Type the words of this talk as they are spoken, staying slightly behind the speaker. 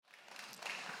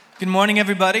Good morning,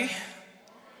 everybody.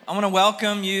 I want to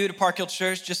welcome you to Park Hill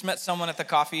Church. Just met someone at the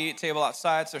coffee table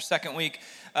outside. It's their second week.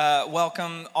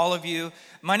 Welcome, all of you.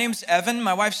 My name's Evan.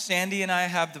 My wife, Sandy, and I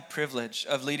have the privilege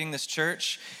of leading this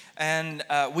church. And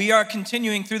we are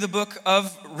continuing through the book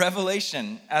of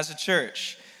Revelation as a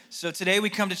church. So today we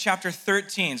come to chapter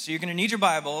 13. So you're going to need your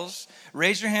Bibles.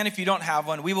 Raise your hand if you don't have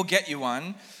one. We will get you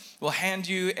one. We'll hand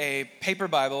you a paper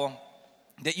Bible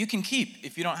that you can keep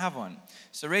if you don't have one.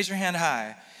 So raise your hand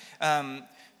high.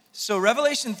 So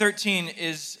Revelation 13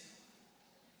 is,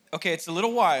 it's a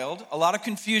little wild, a lot of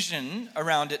confusion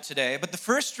around it today, but the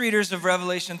first readers of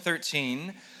Revelation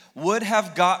 13 would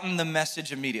have gotten the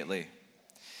message immediately.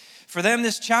 For them,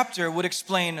 this chapter would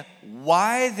explain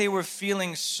why they were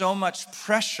feeling so much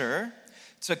pressure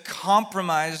to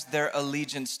compromise their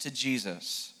allegiance to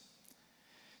Jesus.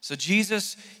 So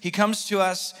Jesus, he comes to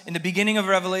us in the beginning of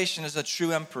Revelation as a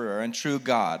true emperor and true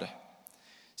God.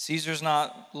 Caesar's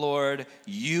not Lord.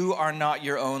 You are not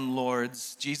your own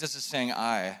lords. Jesus is saying,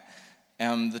 I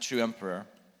am the true emperor.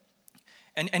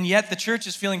 And yet the church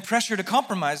is feeling pressure to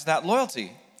compromise that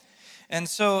loyalty. And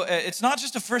so it's not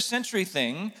just a first century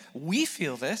thing. We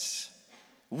feel this.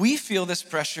 We feel this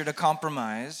pressure to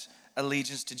compromise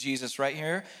allegiance to Jesus right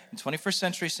here in 21st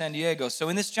century San Diego. So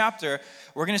in this chapter,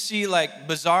 we're going to see like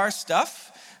bizarre stuff.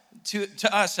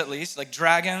 To us at least, like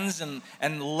dragons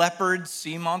and leopard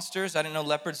sea monsters. I didn't know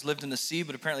leopards lived in the sea,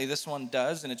 but apparently this one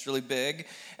does, and it's really big.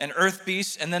 And earth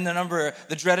beasts, and then the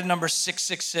dreaded number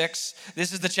 666.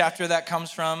 This is the chapter that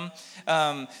comes from.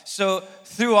 So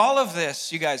through all of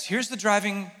this, you guys, here's the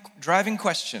driving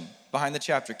question behind the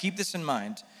chapter. Keep this in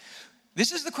mind.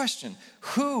 This is the question: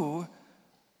 who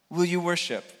will you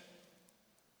worship?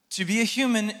 To be a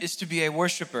human is to be a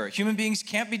worshiper. Human beings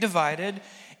can't be divided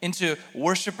into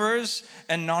worshipers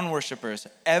and non-worshipers.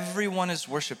 Everyone is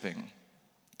worshiping.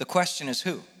 The question is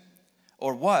who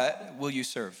or what will you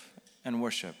serve and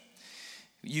worship?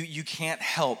 You can't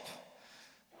help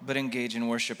but engage in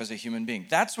worship as a human being.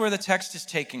 That's where the text is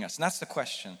taking us, and that's the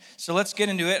question. So let's get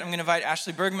into it. I'm going to invite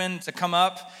Ashley Bergman to come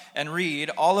up and read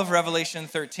all of Revelation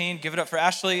 13. Give it up for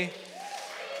Ashley.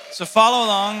 So follow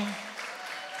along.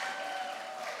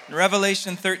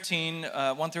 Revelation 13,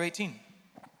 1 through 18.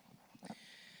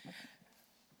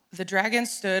 The dragon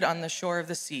stood on the shore of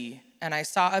the sea, and I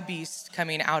saw a beast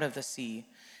coming out of the sea.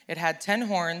 It had 10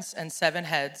 horns and 7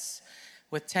 heads,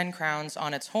 with 10 crowns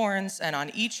on its horns, and on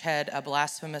each head a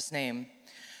blasphemous name.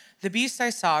 The beast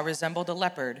I saw resembled a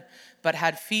leopard, but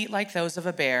had feet like those of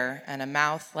a bear, and a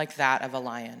mouth like that of a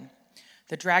lion.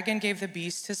 The dragon gave the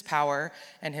beast his power,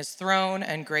 and his throne,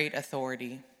 and great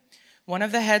authority. One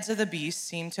of the heads of the beast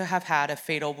seemed to have had a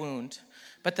fatal wound,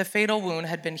 but the fatal wound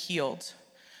had been healed.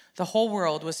 The whole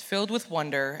world was filled with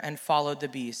wonder and followed the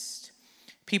beast.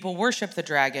 People worshiped the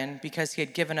dragon because he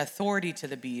had given authority to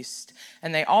the beast,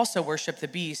 and they also worshiped the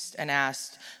beast and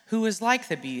asked, "Who is like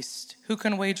the beast? Who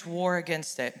can wage war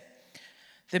against it?"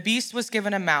 The beast was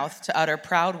given a mouth to utter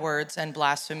proud words and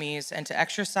blasphemies and to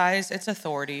exercise its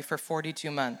authority for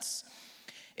 42 months.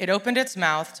 It opened its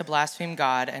mouth to blaspheme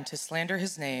God and to slander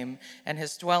his name and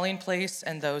his dwelling place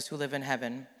and those who live in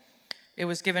heaven. It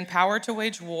was given power to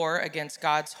wage war against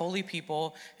God's holy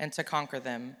people and to conquer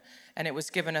them, and it was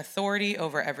given authority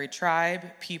over every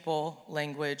tribe, people,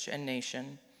 language, and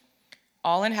nation.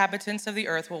 All inhabitants of the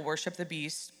earth will worship the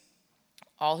beast,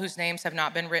 all whose names have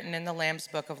not been written in the Lamb's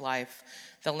book of life,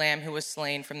 the Lamb who was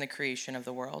slain from the creation of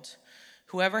the world.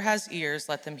 Whoever has ears,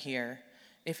 let them hear.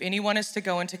 If anyone is to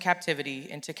go into captivity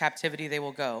they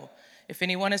will go. If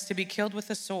anyone is to be killed with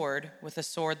a sword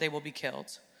they will be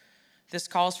killed. This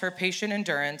calls for patient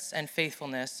endurance and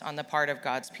faithfulness on the part of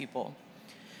God's people.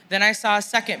 Then I saw a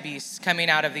second beast coming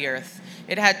out of the earth.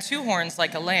 It had 2 horns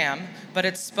like a lamb, but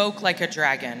it spoke like a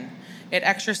dragon. It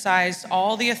exercised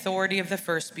all the authority of the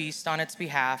first beast on its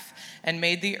behalf and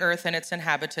made the earth and its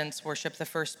inhabitants worship the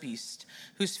first beast,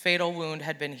 whose fatal wound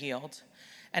had been healed.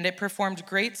 And it performed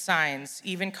great signs,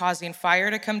 even causing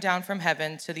fire to come down from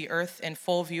heaven to the earth in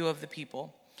full view of the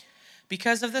people.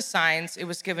 Because of the signs, it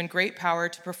was given great power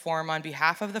to perform on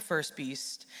behalf of the first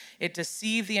beast. It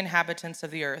deceived the inhabitants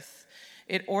of the earth.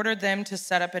 It ordered them to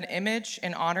set up an image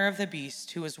in honor of the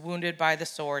beast who was wounded by the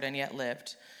sword and yet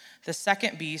lived. The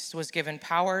second beast was given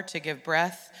power to give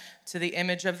breath to the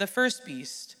image of the first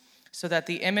beast, so that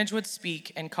the image would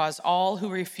speak and cause all who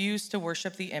refused to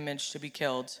worship the image to be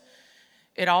killed.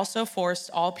 It also forced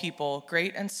all people,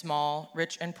 great and small,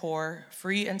 rich and poor,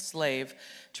 free and slave,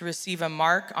 to receive a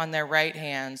mark on their right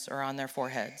hands or on their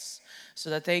foreheads, so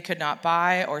that they could not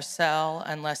buy or sell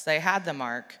unless they had the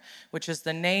mark, which is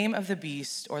the name of the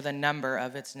beast or the number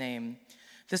of its name.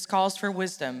 This calls for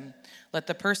wisdom. Let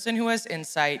the person who has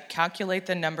insight calculate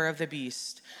the number of the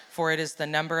beast, for it is the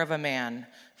number of a man.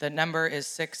 The number is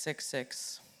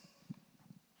 666.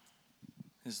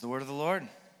 This is the word of the Lord.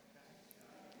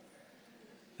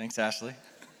 Thanks, Ashley.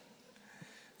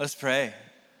 Let's pray.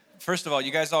 First of all,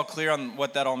 you guys all clear on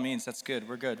what that all means? That's good.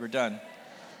 We're good. We're done.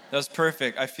 That was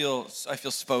perfect. I feel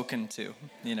spoken to,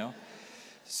 you know.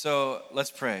 So let's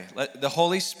pray. The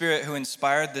Holy Spirit who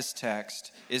inspired this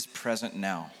text is present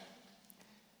now.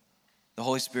 The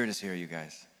Holy Spirit is here, you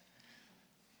guys.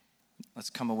 Let's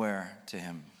come aware to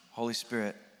him. Holy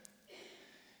Spirit,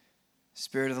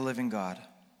 Spirit of the living God,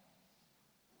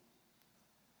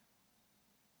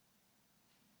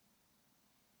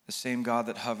 the same God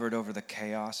that hovered over the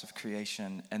chaos of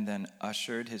creation and then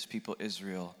ushered his people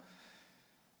Israel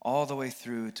all the way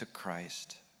through to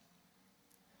Christ.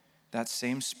 That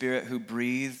same Spirit who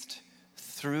breathed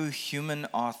through human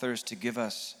authors to give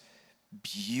us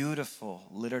beautiful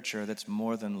literature that's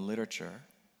more than literature.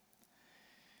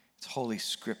 It's holy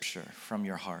scripture from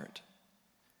your heart.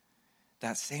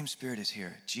 That same Spirit is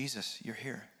here. Jesus, you're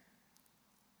here.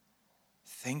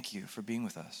 Thank you for being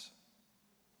with us.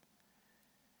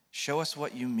 Show us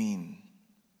what you mean.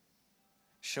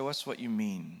 Show us what you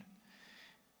mean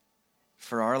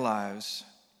for our lives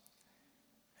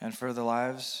and for the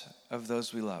lives of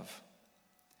those we love.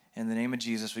 In the name of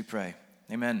Jesus we pray.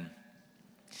 Amen.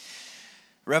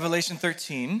 Revelation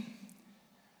 13,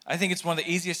 I think it's one of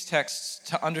the easiest texts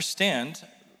to understand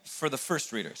for the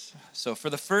first readers. So for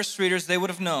the first readers, they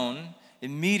would have known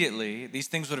immediately, these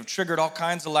things would have triggered all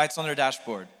kinds of lights on their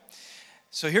dashboard.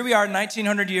 So here we are,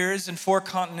 1900 years and 4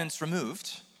 continents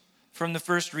removed from the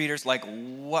first readers, like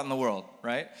what in the world,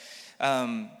 right?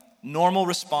 Normal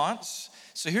response.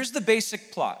 So here's the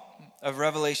basic plot of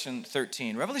Revelation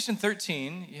 13. Revelation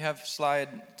 13, you have slide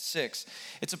 6.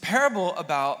 It's a parable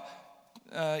about,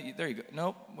 there you go.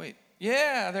 Nope, wait.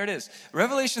 Yeah, there it is.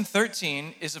 Revelation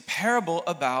 13 is a parable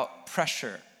about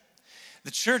pressure.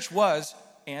 The church was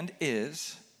and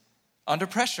is under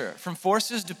pressure from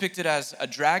forces depicted as a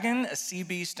dragon, a sea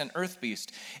beast, and earth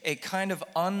beast, a kind of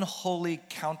unholy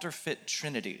counterfeit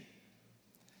trinity.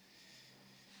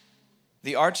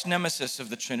 The arch nemesis of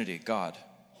the Trinity, God.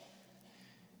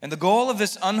 And the goal of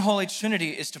this unholy trinity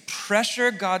is to pressure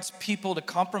God's people to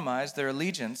compromise their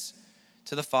allegiance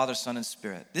to the Father, Son, and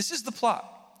Spirit. This is the plot.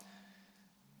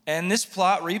 And this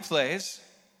plot replays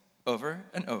over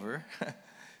and over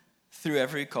through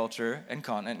every culture and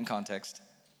continent and context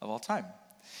of all time.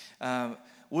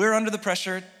 We're under the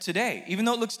pressure today. Even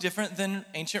though it looks different than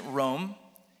ancient Rome,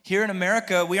 here in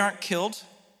America, we aren't killed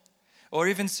or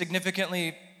even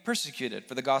significantly persecuted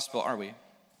for the gospel, are we?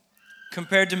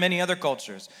 Compared to many other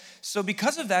cultures. So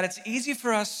because of that, it's easy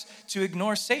for us to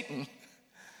ignore Satan.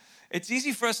 It's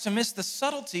easy for us to miss the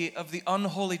subtlety of the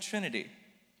unholy trinity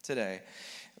today.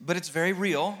 But it's very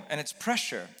real, and it's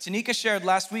pressure. Tanika shared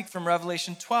last week from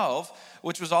Revelation 12,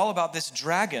 which was all about this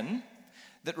dragon,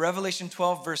 that Revelation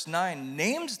 12 verse 9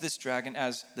 names this dragon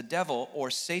as the devil or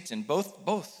Satan.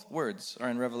 Both words are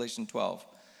in Revelation 12.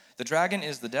 The dragon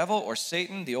is the devil or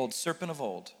Satan, the old serpent of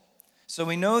old. So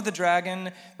we know the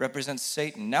dragon represents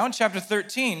Satan. Now in chapter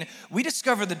 13, we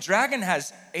discover the dragon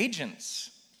has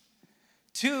agents.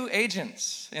 2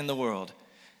 agents in the world.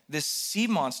 This sea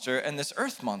monster and this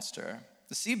earth monster.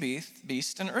 The sea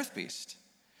beast and earth beast.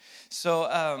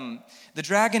 So the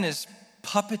dragon is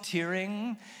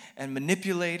puppeteering and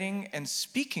manipulating and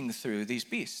speaking through these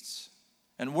beasts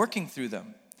and working through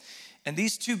them. And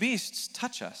these 2 beasts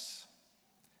touch us.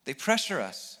 They pressure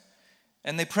us.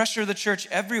 And they pressure the church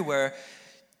everywhere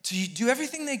to do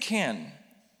everything they can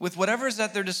with whatever is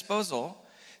at their disposal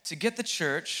to get the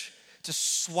church to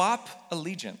swap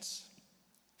allegiance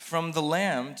from the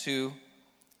Lamb to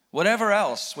whatever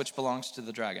else which belongs to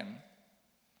the dragon.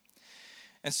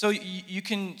 And so you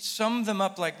can sum them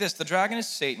up like this. The dragon is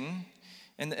Satan,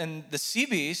 and the sea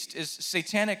beast is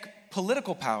satanic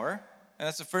political power, and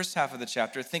that's the first half of the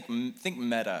chapter. Think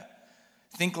meta.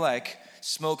 Think like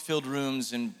smoke-filled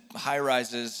rooms and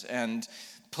high-rises and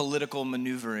political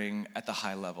maneuvering at the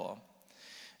high level.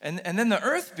 And then the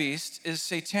earth beast is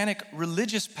satanic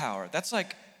religious power. That's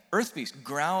like earth beast,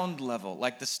 ground level,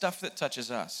 like the stuff that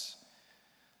touches us.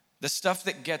 The stuff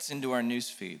that gets into our news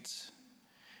feeds.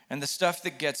 And the stuff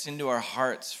that gets into our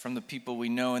hearts from the people we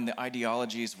know and the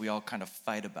ideologies we all kind of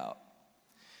fight about.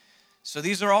 So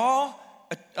these are all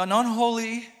an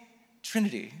unholy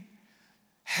trinity.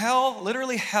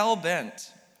 Literally hell-bent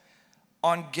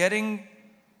on getting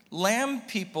Lamb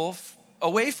people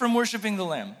away from worshiping the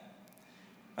Lamb.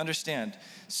 Understand?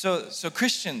 So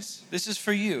Christians, this is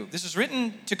for you. This is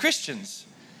written to Christians.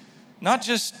 Not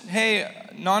just, hey,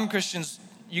 non-Christians,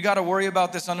 you got to worry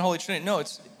about this unholy trinity. No,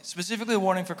 it's specifically a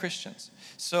warning for Christians.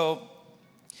 So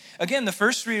again, the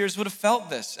first readers would have felt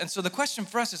this. And so the question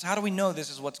for us is, how do we know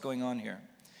this is what's going on here?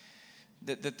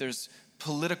 That there's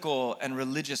political and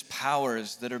religious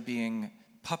powers that are being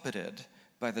puppeted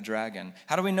by the dragon.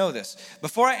 How do we know this?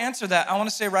 Before I answer that, I want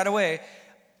to say right away,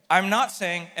 I'm not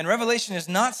saying, and Revelation is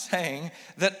not saying,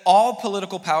 that all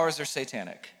political powers are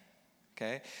satanic.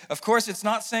 Okay? Of course, it's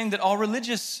not saying that all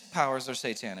religious powers are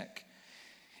satanic.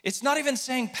 It's not even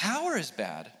saying power is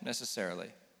bad, necessarily.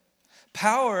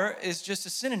 Power is just a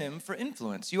synonym for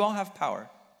influence. You all have power.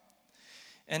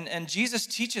 And Jesus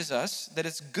teaches us that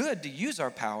it's good to use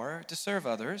our power to serve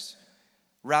others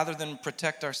rather than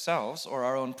protect ourselves or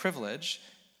our own privilege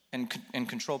and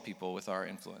control people with our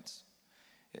influence.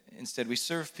 Instead, we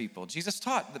serve people. Jesus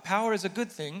taught that power is a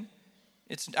good thing.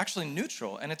 It's actually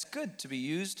neutral, and it's good to be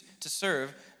used to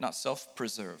serve, not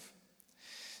self-preserve.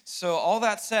 So all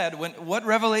that said, what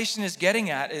Revelation is getting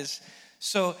at is,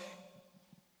 so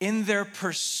in their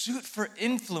pursuit for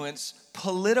influence,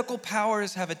 political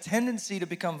powers have a tendency to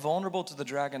become vulnerable to the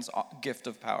dragon's gift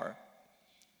of power.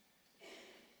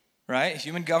 Right?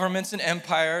 Human governments and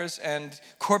empires and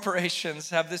corporations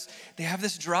have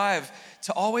this drive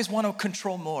to always want to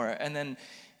control more, and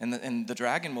the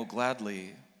dragon will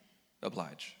gladly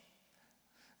oblige.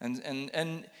 And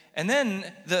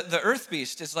then the earth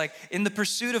beast is like, in the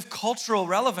pursuit of cultural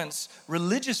relevance,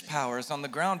 religious powers on the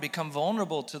ground become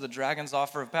vulnerable to the dragon's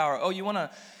offer of power. Oh, you want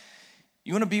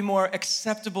to be more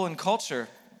acceptable in culture?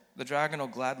 The dragon will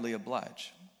gladly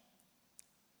oblige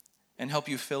and help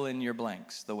you fill in your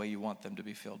blanks the way you want them to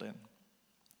be filled in.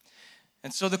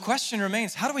 And so the question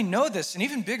remains, how do we know this? And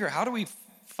even bigger, how do we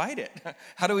fight it?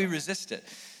 How do we resist it?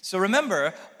 So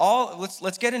remember,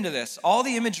 let's get into this. All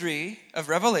the imagery of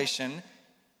Revelation,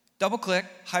 double-click,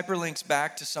 hyperlinks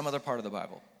back to some other part of the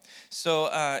Bible.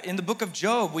 So in the book of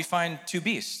Job, we find two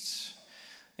beasts.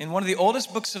 In one of the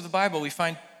oldest books of the Bible, we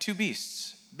find two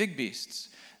beasts, big beasts.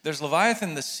 There's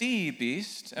Leviathan, the sea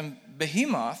beast, and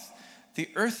Behemoth, the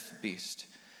earth beast.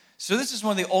 So this is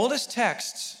one of the oldest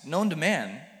texts known to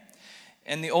man,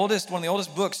 and one of the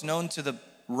oldest books known to the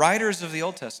writers of the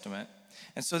Old Testament.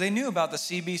 And so they knew about the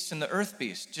sea beast and the earth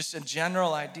beast, just a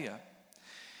general idea.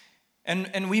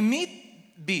 And we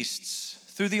meet beasts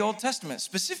through the Old Testament,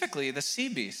 specifically the sea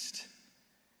beast.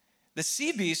 The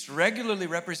sea beast regularly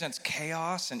represents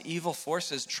chaos and evil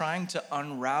forces trying to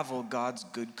unravel God's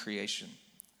good creation.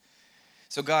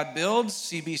 So God builds,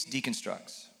 sea beast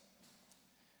deconstructs.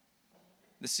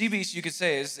 The sea beast, you could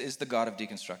say, is the god of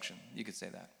deconstruction. You could say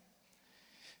that.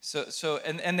 So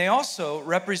they also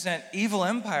represent evil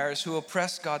empires who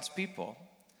oppress God's people.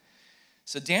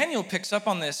 So Daniel picks up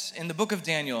on this in the book of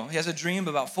Daniel. He has a dream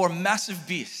about 4 massive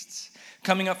beasts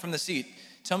coming up from the sea.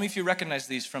 Tell me if you recognize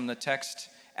these from the text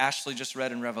Ashley just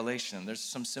read in Revelation. There's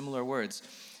some similar words.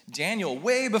 Daniel,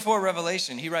 way before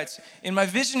Revelation, he writes, "In my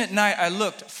vision at night I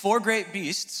looked, 4 great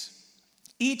beasts,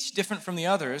 each different from the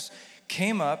others,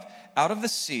 came up out of the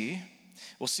sea."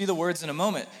 We'll see the words in a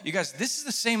moment. You guys, this is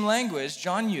the same language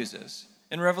John uses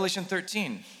in Revelation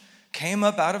 13. Came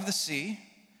up out of the sea.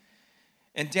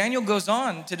 And Daniel goes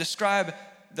on to describe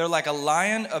they're like a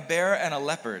lion, a bear, and a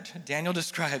leopard. Daniel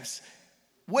describes,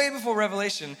 way before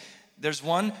Revelation, there's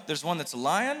one that's a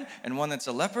lion, and one that's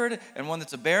a leopard, and one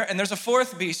that's a bear, and there's a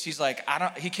 4th beast. He's like,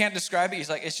 he can't describe it. He's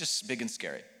like, it's just big and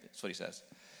scary. That's what he says.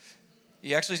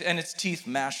 And its teeth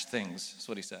mash things. That's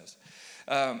what he says.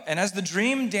 And as the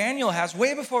dream Daniel has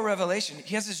way before Revelation,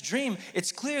 he has this dream.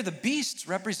 It's clear the beasts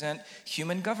represent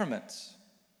human governments,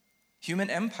 human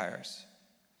empires.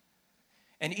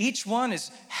 And each one is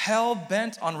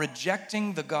hell-bent on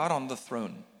rejecting the God on the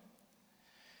throne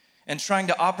and trying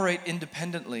to operate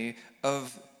independently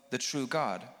of the true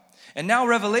God. And now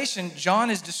Revelation, John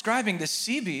is describing the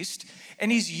sea beast,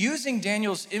 and he's using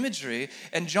Daniel's imagery,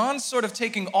 and John's sort of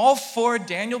taking all 4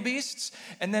 Daniel beasts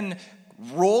and then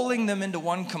rolling them into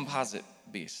one composite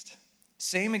beast.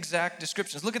 Same exact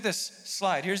descriptions. Look at this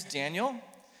slide. Here's Daniel,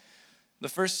 the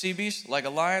first sea beast, like a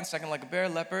lion, second like a bear,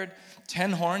 leopard,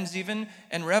 10 horns even.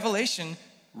 And Revelation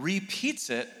repeats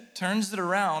it, turns it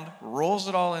around, rolls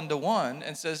it all into one,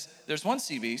 and says there's one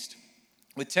sea beast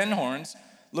with 10 horns,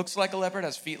 looks like a leopard,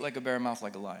 has feet like a bear, mouth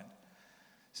like a lion.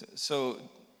 So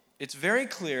it's very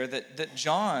clear that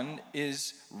John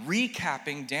is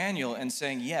recapping Daniel and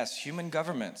saying, yes, human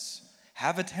governments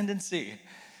have a tendency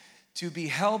to be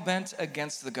hell-bent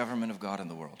against the government of God in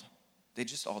the world. They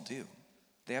just all do.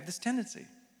 They have this tendency.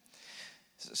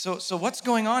 So what's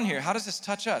going on here? How does this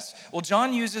touch us? Well,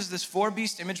 John uses this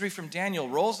 4-beast imagery from Daniel,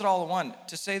 rolls it all in one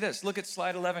to say this. Look at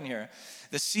slide 11 here.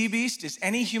 The sea beast is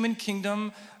any human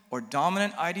kingdom or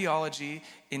dominant ideology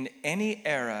in any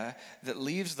era that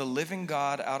leaves the living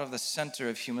God out of the center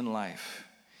of human life.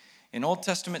 In Old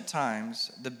Testament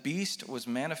times, the beast was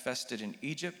manifested in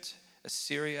Egypt,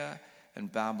 Assyria, and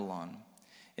Babylon.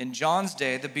 In John's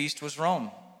day, the beast was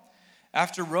Rome.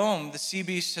 After Rome, the sea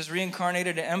beast has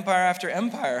reincarnated in empire after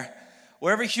empire,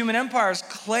 wherever human empires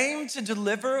claim to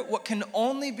deliver what can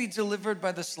only be delivered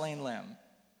by the slain lamb.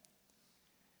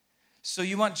 So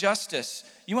you want justice,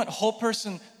 you want whole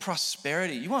person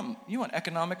prosperity, you want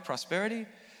economic prosperity,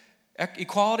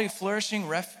 equality, flourishing,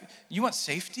 you want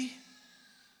safety?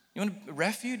 You want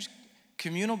refuge,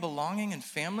 communal belonging, and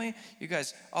family? You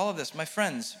guys, all of this, my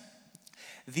friends,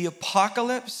 the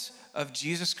apocalypse of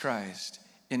Jesus Christ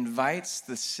invites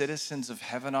the citizens of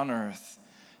heaven on earth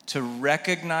to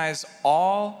recognize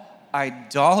all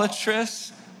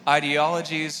idolatrous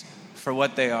ideologies for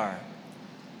what they are.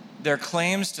 Their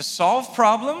claims to solve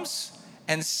problems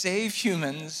and save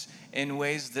humans in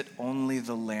ways that only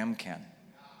the Lamb can.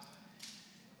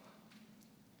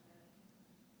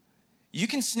 You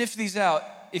can sniff these out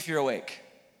if you're awake.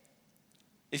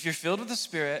 If you're filled with the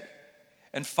Spirit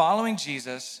and following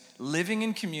Jesus, living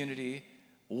in community,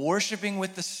 worshiping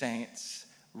with the saints,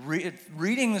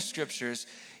 reading the scriptures,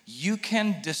 you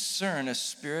can discern a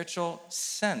spiritual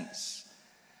sense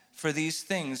for these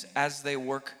things as they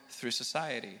work through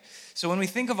society. So when we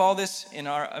think of all this in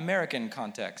our American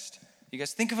context, you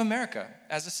guys think of America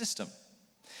as a system.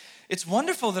 It's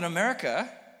wonderful that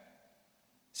America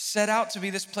set out to be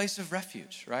this place of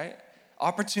refuge, right?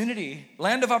 Opportunity,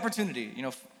 land of opportunity. You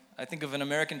know, I think of An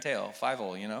American Tail,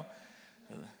 Fievel, you know.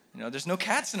 There's no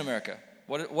cats in America.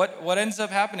 What ends up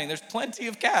happening? There's plenty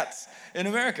of cats in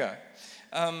America.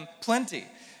 Plenty.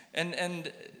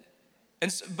 But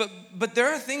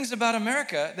there are things about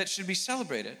America that should be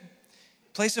celebrated.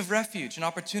 Place of refuge and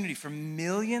opportunity for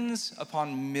millions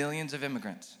upon millions of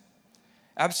immigrants.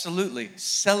 Absolutely.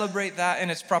 Celebrate that in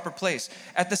its proper place.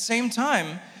 At the same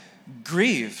time,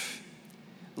 grieve.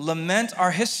 Lament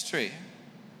our history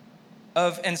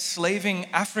of enslaving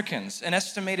Africans, an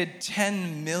estimated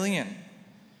 10 million,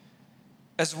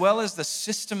 as well as the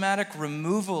systematic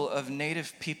removal of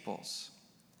native peoples.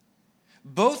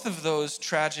 Both of those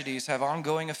tragedies have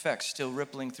ongoing effects still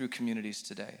rippling through communities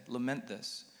today. Lament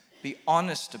this. Be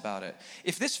honest about it.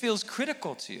 If this feels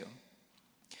critical to you,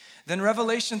 then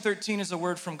Revelation 13 is a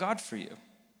word from God for you.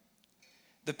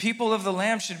 The people of the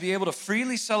Lamb should be able to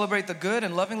freely celebrate the good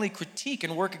and lovingly critique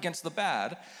and work against the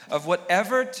bad of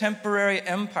whatever temporary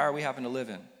empire we happen to live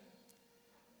in.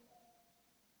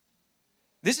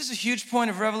 This is a huge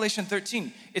point of Revelation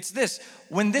 13. It's this: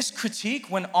 when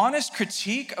honest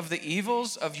critique of the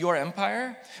evils of your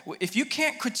empire, if you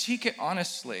can't critique it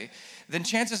honestly, then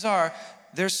chances are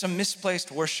there's some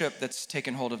misplaced worship that's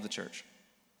taken hold of the church.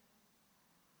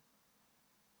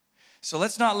 So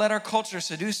let's not let our culture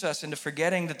seduce us into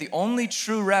forgetting that the only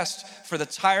true rest for the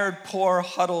tired, poor,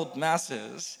 huddled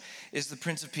masses is the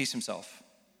Prince of Peace himself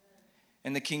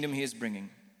and the kingdom he is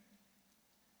bringing.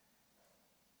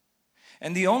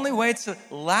 And the only way to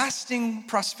lasting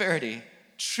prosperity,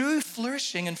 true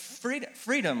flourishing and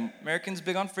freedom, Americans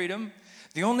big on freedom,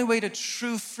 the only way to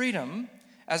true freedom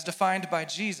as defined by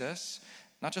Jesus,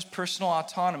 not just personal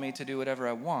autonomy to do whatever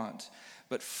I want,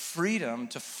 but freedom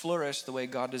to flourish the way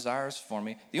God desires for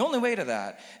me. The only way to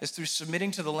that is through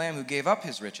submitting to the Lamb who gave up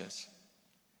his riches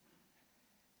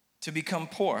to become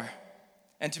poor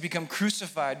and to become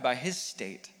crucified by his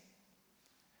state.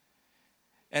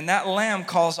 And that Lamb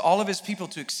calls all of his people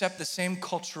to accept the same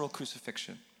cultural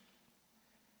crucifixion.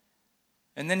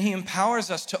 And then he empowers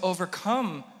us to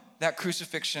overcome that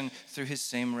crucifixion through his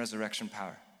same resurrection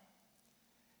power.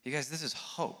 You guys, this is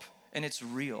hope, and it's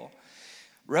real.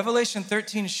 Revelation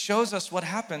 13 shows us what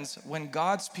happens when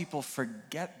God's people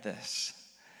forget this.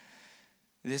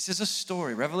 This is a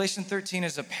story. Revelation 13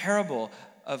 is a parable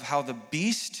of how the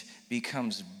beast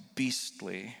becomes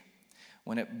beastly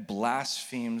when it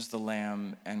blasphemes the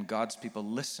Lamb and God's people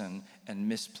listen and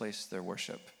misplace their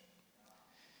worship.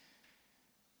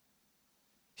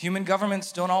 Human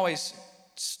governments don't always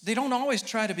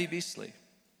try to be beastly.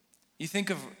 You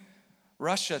think of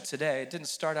Russia today, it didn't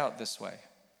start out this way.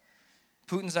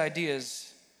 Putin's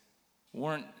ideas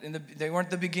weren't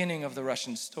the beginning of the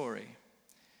Russian story.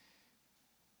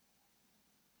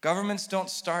 Governments don't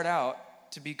start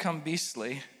out to become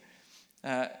beastly.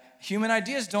 Human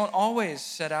ideas don't always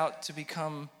set out to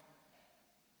become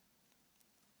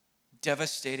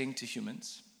devastating to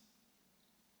humans.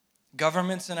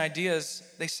 Governments and ideas,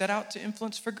 they set out to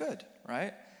influence for good,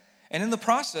 right? And in the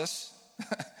process,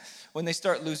 when they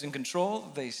start losing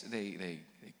control, they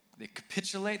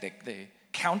capitulate, they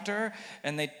counter,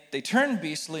 and they turn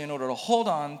beastly in order to hold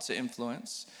on to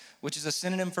influence, which is a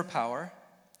synonym for power.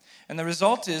 And the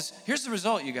result is, here's the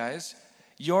result, you guys.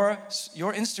 Your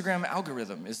Instagram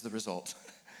algorithm is the result.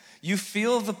 You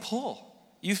feel the pull.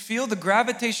 You feel the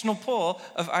gravitational pull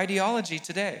of ideology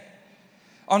today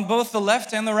on both the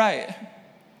left and the right.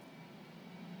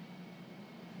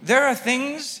 There are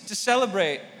things to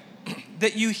celebrate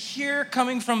that you hear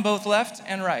coming from both left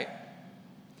and right.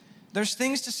 There's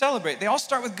things to celebrate. They all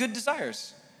start with good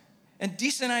desires and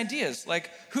decent ideas. Like,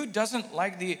 who doesn't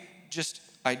like the just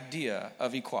idea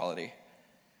of equality?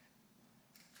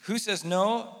 Who says,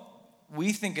 no,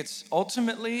 we think it's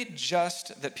ultimately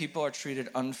just that people are treated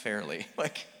unfairly?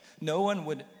 Like, no one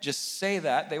would just say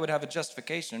that. They would have a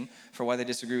justification for why they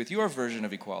disagree with your version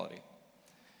of equality.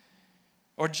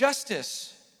 Or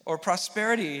justice, or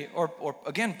prosperity, or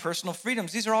again, personal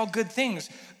freedoms. These are all good things.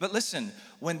 But listen,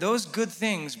 when those good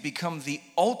things become the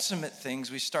ultimate things,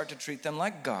 we start to treat them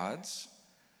like gods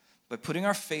by putting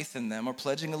our faith in them or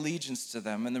pledging allegiance to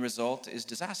them, and the result is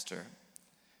disaster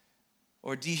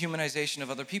or dehumanization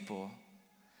of other people.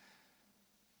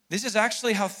 This is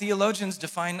actually how theologians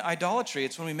define idolatry.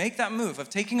 It's when we make that move of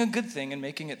taking a good thing and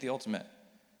making it the ultimate.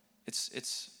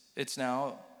 It's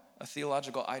now a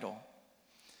theological idol.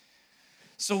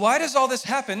 So why does all this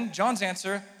happen? John's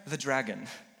answer, the dragon.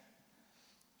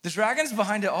 The dragon's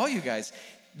behind it all, you guys.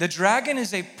 The dragon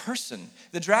is a person.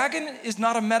 The dragon is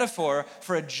not a metaphor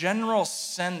for a general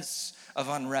sense of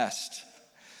unrest.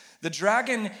 The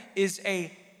dragon is an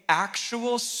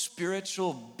actual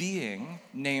spiritual being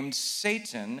named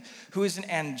Satan, who is an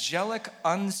angelic,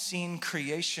 unseen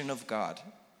creation of God.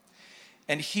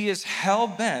 And he is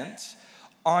hell-bent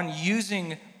on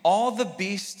using all the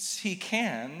beasts he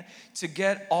can to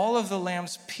get all of the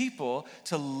Lamb's people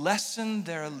to lessen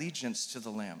their allegiance to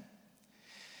the Lamb.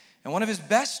 And one of his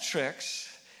best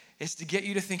tricks is to get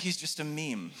you to think he's just a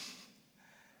meme.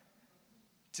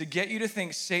 To get you to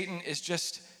think Satan is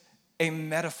just a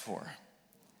metaphor.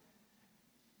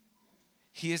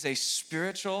 He is a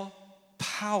spiritual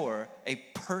power, a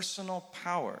personal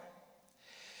power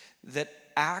that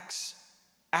acts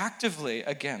actively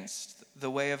against the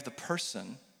way of the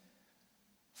person,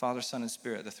 Father, Son, and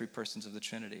Spirit, the three persons of the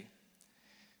Trinity.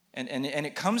 And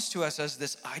it comes to us as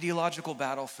this ideological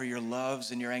battle for your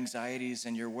loves and your anxieties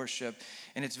and your worship.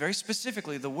 And it's very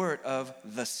specifically the word of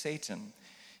the Satan.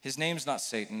 His name's not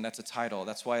Satan, that's a title.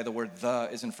 That's why the word the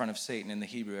is in front of Satan in the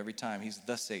Hebrew every time. He's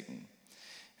the Satan.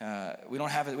 We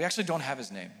actually don't have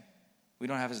his name. We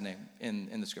don't have his name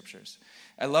in the scriptures.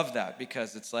 I love that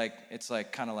because it's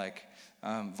like kind of like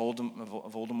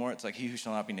Voldemort. It's like he who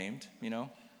shall not be named, you know?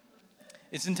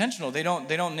 It's intentional. They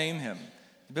don't name him.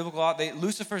 The biblical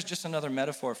Lucifer's just another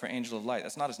metaphor for angel of light.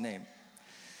 That's not his name.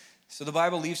 So the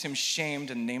Bible leaves him shamed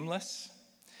and nameless.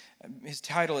 His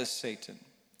title is Satan.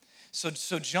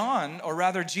 So John, or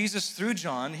rather Jesus through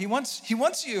John, he wants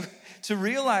you to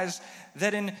realize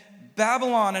that in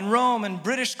Babylon and Rome and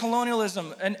British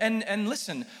colonialism, and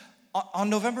listen, on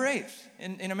November 8th,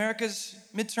 in America's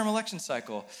midterm election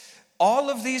cycle, all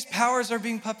of these powers are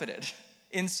being puppeted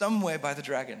in some way by the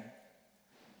dragon.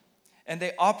 And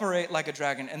they operate like a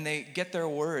dragon, and they get their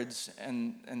words,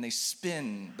 and they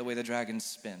spin the way the dragon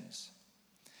spins.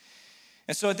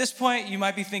 And so at this point, you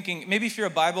might be thinking, maybe if you're a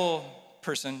Bible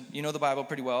person, you know the Bible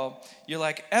pretty well, you're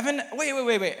like, Evan,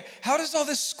 wait. How does all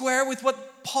this square with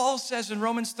what Paul says in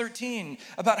Romans 13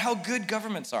 about how good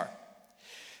governments are?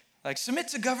 Like, submit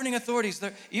to governing authorities.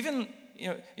 They're even,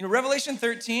 Revelation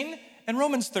 13 and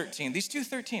Romans 13, these two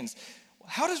 13s.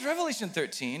 How does Revelation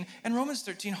 13 and Romans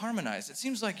 13 harmonize? It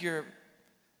seems like you're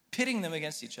pitting them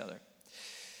against each other.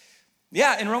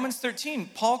 Yeah, in Romans 13,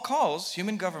 Paul calls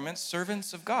human governments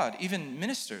servants of God, even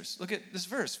ministers. Look at this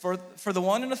verse. For the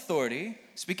one in authority,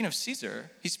 speaking of Caesar,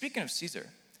 he's speaking of Caesar,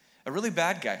 a really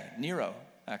bad guy, Nero,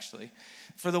 actually.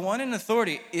 For the one in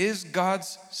authority is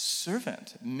God's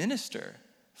servant, minister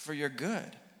for your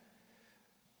good.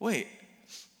 Wait,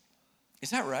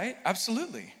 is that right?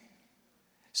 Absolutely.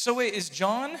 So wait, is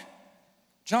John's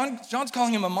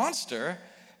calling him a monster,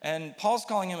 and Paul's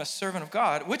calling him a servant of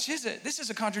God. Which is it? This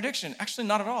is a contradiction. Actually,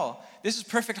 not at all. This is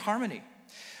perfect harmony.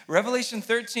 Revelation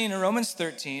 13 and Romans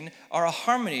 13 are a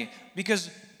harmony because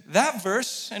that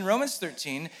verse in Romans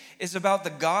 13 is about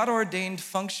the God-ordained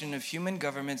function of human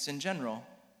governments in general.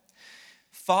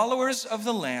 Followers of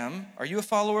the Lamb, are you a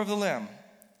follower of the Lamb?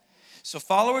 So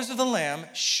followers of the Lamb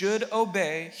should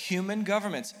obey human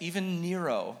governments, even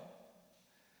Nero,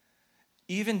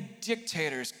 even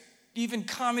dictators, even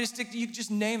communist dictators, you just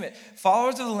name it.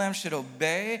 Followers of the Lamb should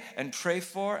obey and pray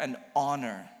for and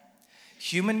honor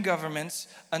human governments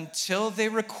until they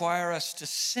require us to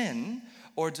sin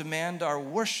or demand our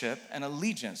worship and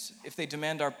allegiance, if they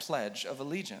demand our pledge of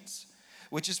allegiance,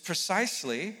 which is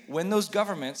precisely when those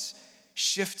governments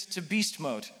shift to beast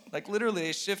mode. Like literally,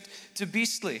 they shift to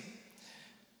beastly.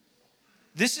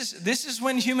 This is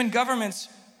when human governments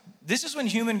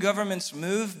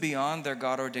move beyond their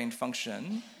God-ordained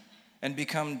function and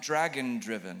become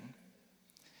dragon-driven.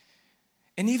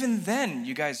 And even then,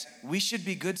 you guys, we should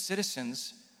be good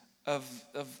citizens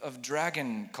of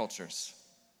dragon cultures.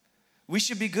 We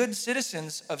should be good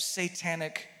citizens of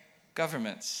satanic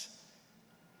governments.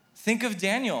 Think of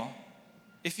Daniel.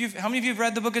 How many of you have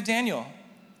read the book of Daniel?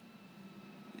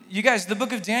 You guys, the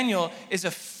book of Daniel is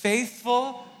a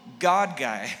faithful God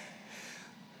guy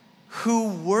who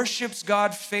worships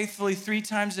God faithfully 3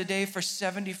 times a day for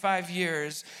 75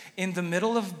 years in the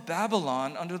middle of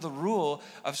Babylon under the rule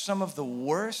of some of the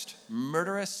worst,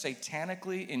 murderous,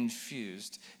 satanically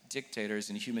infused dictators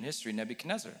in human history,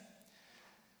 Nebuchadnezzar.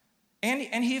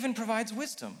 And he even provides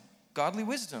wisdom, godly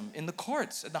wisdom, in the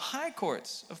courts, in the high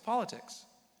courts of politics.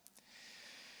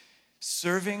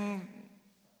 Serving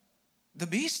the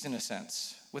beast, in a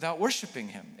sense, without worshiping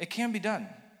him. It can be done.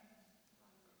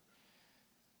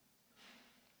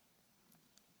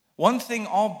 One thing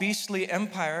all beastly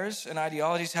empires and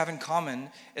ideologies have in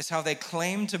common is how they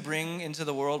claim to bring into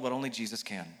the world what only Jesus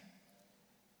can.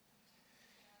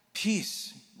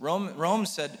 Peace. Rome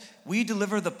said, we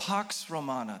deliver the Pax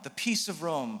Romana, the peace of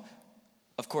Rome.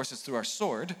 Of course, it's through our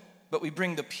sword, but we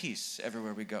bring the peace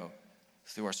everywhere we go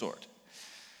through our sword.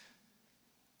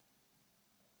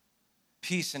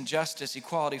 Peace and justice,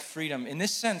 equality, freedom. In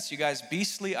this sense, you guys,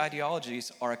 beastly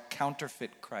ideologies are a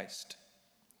counterfeit Christ.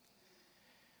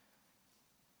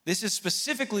 This is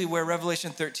specifically where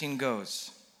Revelation 13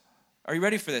 goes. Are you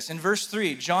ready for this? In verse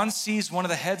 3, John sees one of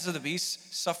the heads of the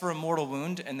beast suffer a mortal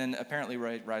wound and then apparently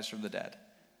rise from the dead.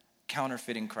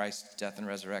 Counterfeiting Christ's death and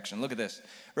resurrection. Look at this.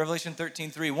 Revelation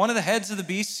 13:3. One of the heads of the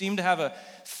beast seemed to have a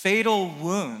fatal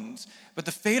wound, but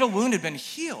the fatal wound had been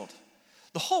healed.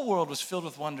 The whole world was filled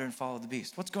with wonder and followed the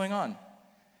beast. What's going on?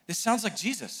 This sounds like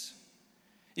Jesus.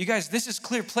 You guys, this is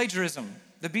clear plagiarism.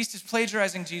 The beast is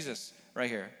plagiarizing Jesus right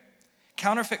here.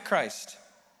 Counterfeit Christ,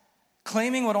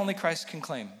 claiming what only Christ can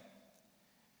claim.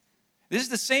 This is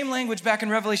the same language back in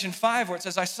Revelation 5 where it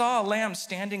says, I saw a lamb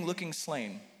standing looking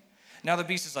slain. Now the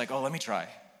beast is like, oh, let me try.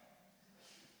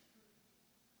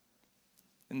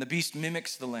 And the beast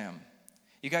mimics the lamb.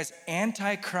 You guys,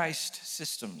 antichrist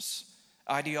systems,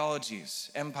 ideologies,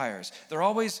 empires, they're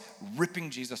always ripping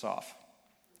Jesus off.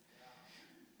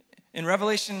 In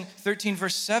Revelation 13,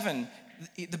 verse 7,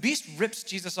 the beast rips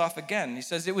Jesus off again. He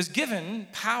says it was given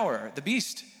power. The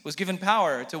beast was given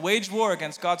power to wage war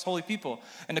against God's holy people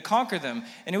and to conquer them.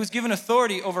 And it was given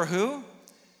authority over who?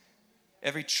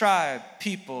 Every tribe,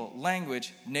 people,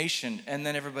 language, nation, and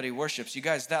then everybody worships. You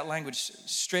guys, that language,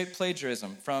 straight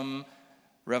plagiarism from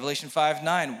Revelation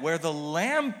 5:9, where the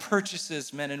Lamb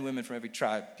purchases men and women from every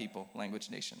tribe, people,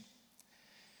 language, nation.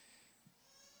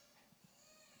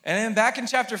 And then back in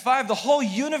chapter 5, the whole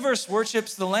universe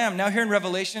worships the Lamb. Now here in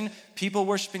Revelation, people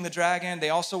worshiping the dragon, they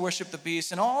also worship the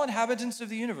beast, and all inhabitants of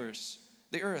the universe,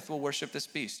 the earth, will worship this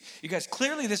beast. You guys,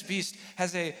 clearly this beast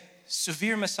has a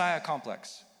severe Messiah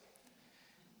complex.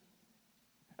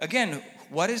 Again,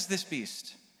 what is this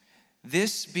beast?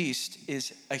 This beast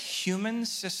is a human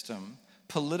system,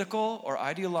 political or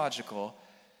ideological,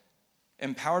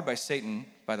 empowered by Satan,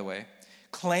 by the way,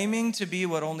 claiming to be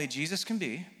what only Jesus can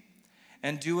be,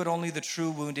 and do what only the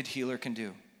true wounded healer can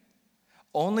do.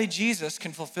 Only Jesus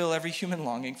can fulfill every human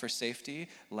longing for safety,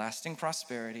 lasting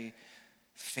prosperity,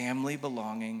 family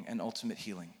belonging, and ultimate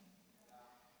healing.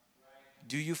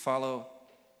 Do you follow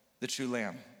the true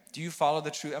Lamb? Do you follow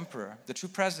the true emperor, the true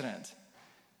president,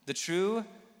 the true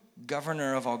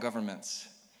governor of all governments?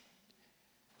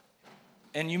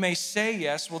 And you may say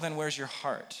yes, well then where's your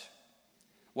heart?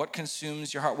 What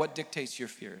consumes your heart? What dictates your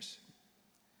fears?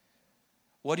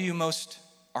 What do you most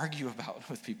argue about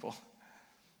with people?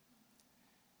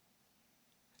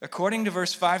 According to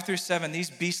verse 5 through 7, these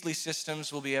beastly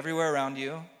systems will be everywhere around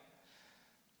you.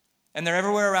 And they're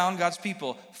everywhere around God's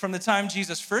people from the time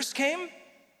Jesus first came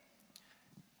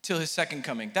till his second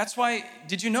coming. That's why,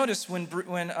 did you notice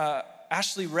when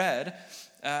Ashley read,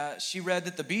 she read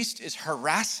that the beast is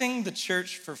harassing the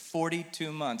church for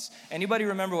 42 months. Anybody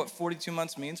remember what 42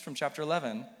 months means from chapter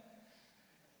 11?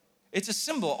 It's a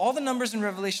symbol. All the numbers in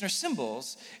Revelation are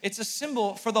symbols. It's a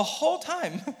symbol for the whole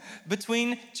time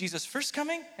between Jesus' first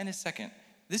coming and his second.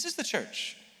 This is the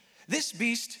church. This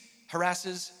beast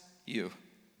harasses you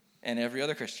and every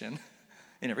other Christian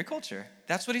in every culture.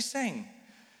 That's what he's saying.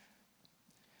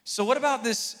 So what about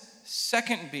this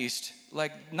second beast,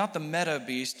 like not the meta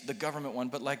beast, the government one,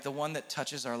 but like the one that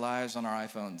touches our lives on our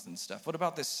iPhones and stuff? What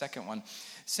about this second one?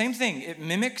 Same thing, it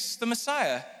mimics the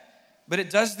Messiah, but it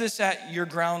does this at your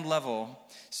ground level.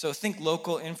 So think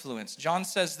local influence. John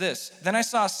says this, "Then I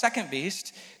saw a second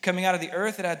beast coming out of the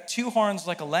earth. It had 2 horns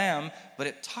like a lamb, but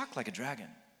it talked like a dragon."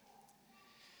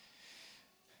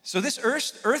 So this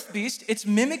earth beast, it's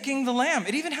mimicking the lamb.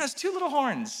 It even has 2 little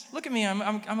horns. Look at me, I'm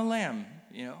a lamb,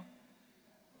 you know.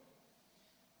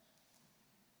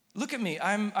 Look at me,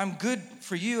 I'm good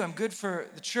for you, I'm good for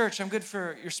the church, I'm good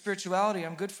for your spirituality,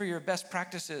 I'm good for your best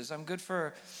practices, I'm good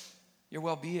for your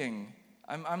well-being.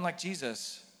 I'm like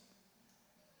Jesus.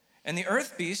 And the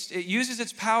earth beast, it uses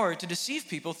its power to deceive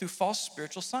people through false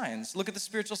spiritual signs. Look at the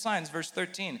spiritual signs, verse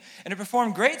 13. "And it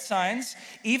performed great signs,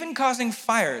 even causing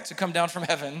fire to come down from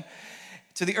heaven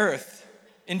to the earth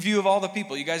in view of all the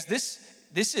people." You guys, this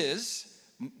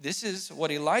is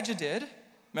what Elijah did.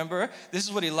 Remember, this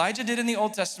is what Elijah did in the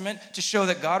Old Testament to show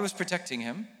that God was protecting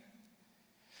him.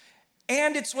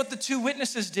 And it's what the 2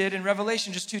 witnesses did in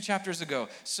Revelation just 2 chapters ago.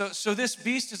 So this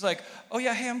beast is like, "Oh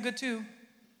yeah, hey, I'm good too.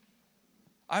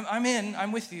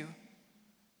 I'm with you."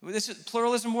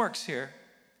 Pluralism works here.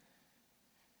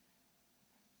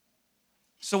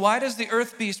 So why does the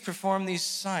earth beast perform these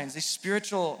signs, these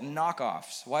spiritual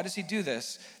knockoffs? Why does he do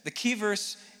this? The key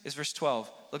verse is verse 12.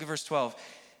 Look at verse 12.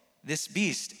 "This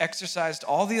beast exercised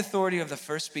all the authority of the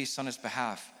first beast on his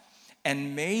behalf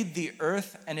and made the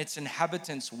earth and its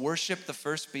inhabitants worship the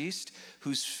first beast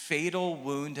whose fatal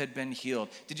wound had been healed."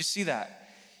 Did you see that?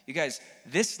 You guys,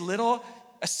 this little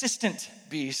assistant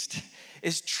beast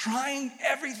is trying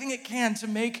everything it can to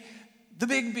make the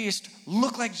big beast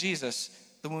look like Jesus,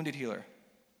 the wounded healer.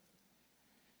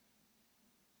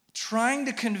 Trying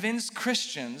to convince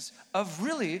Christians of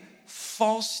really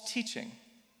false teaching.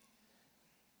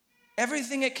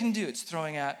 Everything it can do, it's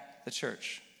throwing at the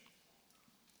church.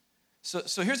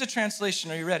 So here's a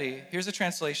translation. Are you ready? Here's a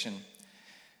translation.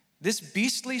 This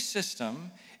beastly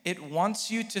system, it wants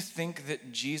you to think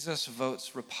that Jesus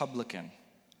votes Republican,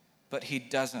 but he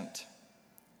doesn't.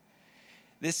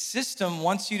 This system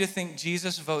wants you to think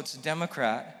Jesus votes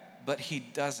Democrat, but he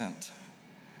doesn't.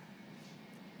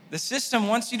 The system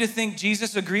wants you to think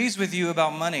Jesus agrees with you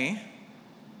about money,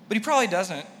 but he probably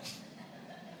doesn't.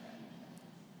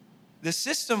 The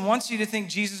system wants you to think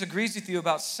Jesus agrees with you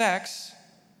about sex,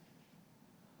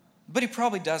 but he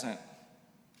probably doesn't.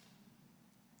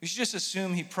 You should just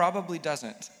assume he probably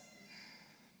doesn't.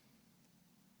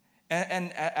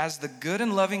 And as the good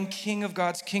and loving king of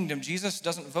God's kingdom, Jesus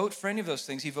doesn't vote for any of those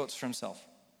things. He votes for himself.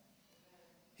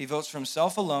 He votes for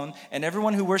himself alone, and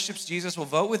everyone who worships Jesus will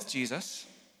vote with Jesus.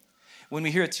 When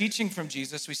we hear a teaching from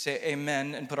Jesus, we say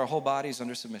amen and put our whole bodies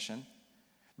under submission,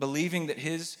 believing that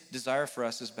his desire for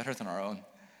us is better than our own.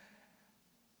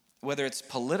 Whether it's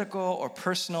political or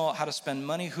personal, how to spend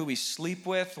money, who we sleep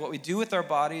with, what we do with our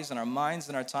bodies and our minds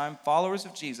and our time, followers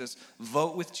of Jesus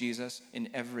vote with Jesus in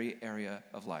every area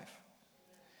of life.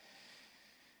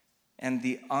 And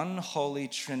the unholy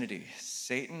trinity,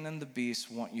 Satan and the beast,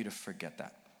 want you to forget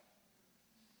that.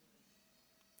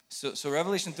 So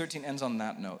Revelation 13 ends on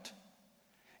that note.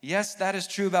 Yes, that is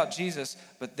true about Jesus,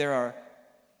 but there are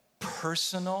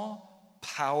personal,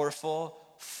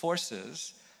 powerful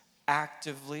forces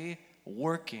actively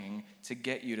working to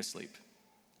get you to sleep.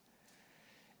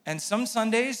 And some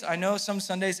Sundays, I know some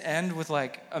Sundays end with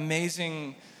like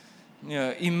amazing,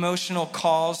 emotional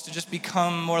calls to just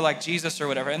become more like Jesus or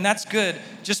whatever. And that's good,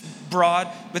 just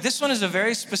broad. But this one is a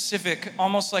very specific,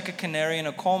 almost like a canary in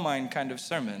a coal mine kind of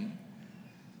sermon.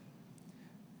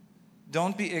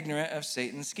 Don't be ignorant of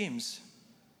Satan's schemes.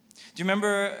 Do you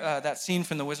remember that scene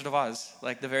from The Wizard of Oz,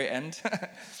 like the very end?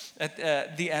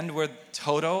 At the end where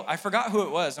Toto, I forgot who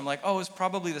it was. I'm like, oh, it was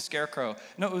probably the Scarecrow.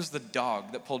 No, it was the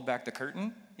dog that pulled back the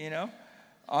curtain,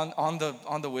 on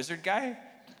the wizard guy.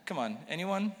 Come on,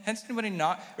 anyone? Has anybody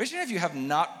not? Raise your hand if you have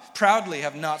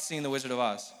not seen The Wizard of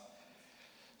Oz.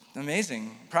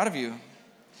 Amazing, proud of you.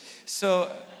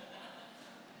 So,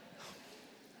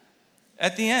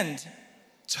 at the end,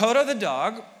 Toto the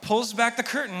dog pulls back the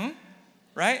curtain,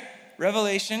 right?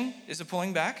 Revelation is a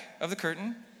pulling back of the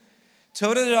curtain.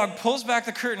 Toto the dog pulls back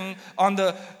the curtain on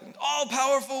the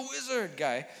all-powerful wizard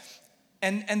guy.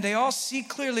 And they all see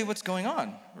clearly what's going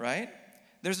on, right?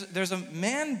 There's a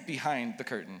man behind the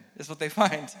curtain, is what they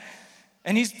find.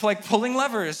 And he's like pulling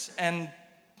levers and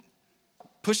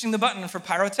pushing the button for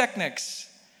pyrotechnics.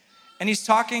 And he's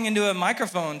talking into a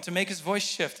microphone to make his voice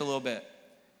shift a little bit.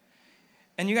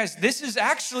 And you guys, this is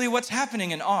actually what's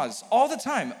happening in Oz all the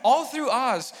time. All through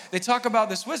Oz, they talk about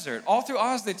this wizard. All through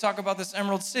Oz, they talk about this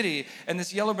Emerald City and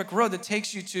this yellow brick road that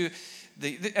takes you to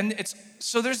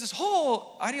So there's this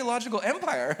whole ideological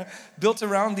empire built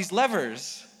around these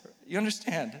levers. You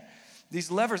understand?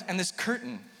 These levers and this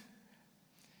curtain.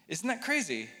 Isn't that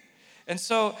crazy? And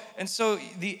so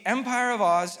the Empire of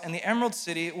Oz and the Emerald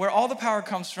City, where all the power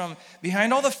comes from,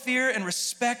 behind all the fear and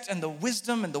respect and the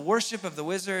wisdom and the worship of the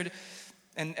wizard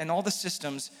and all the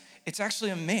systems, it's actually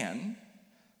a man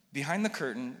behind the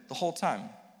curtain the whole time.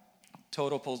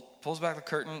 Toto pulls back the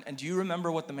curtain, and do you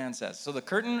remember what the man says? So the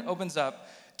curtain opens up.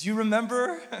 Do you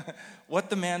remember what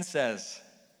the man says?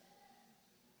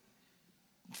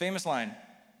 Famous line.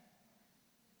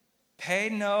 Pay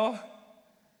no...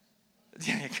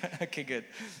 Okay, good.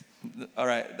 All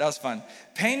right, that was fun.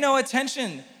 Pay no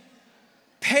attention.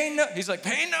 He's like,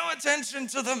 pay no attention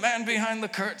to the man behind the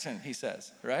curtain, he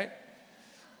says, right?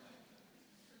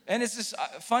 And it's this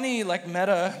funny, like,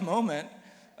 meta moment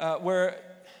where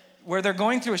they're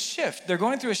going through a shift. They're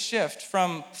going through a shift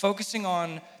from focusing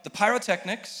on the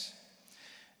pyrotechnics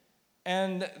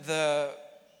and the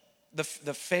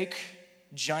fake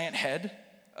giant head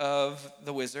of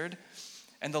the wizard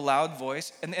and the loud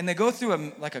voice, and they go through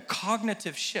a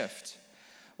cognitive shift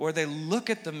where they look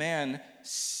at the man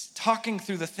talking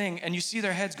through the thing, and you see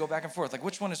their heads go back and forth, like,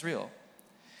 which one is real?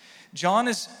 John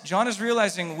is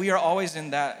realizing we are always in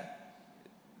that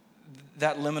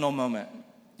liminal moment.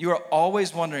 You are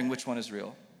always wondering which one is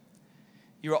real.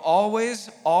 You are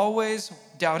always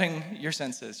doubting your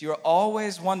senses. You are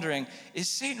always wondering, is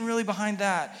Satan really behind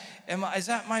that? Is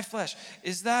that my flesh?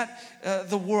 Is that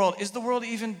the world? Is the world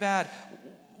even bad?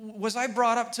 Was I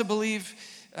brought up to believe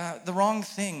the wrong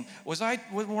thing?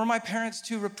 Were my parents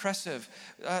too repressive?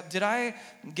 Did I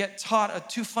get taught a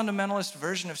too fundamentalist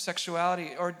version of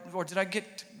sexuality, or did I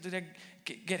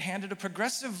get handed a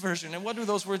progressive version? And what do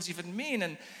those words even mean?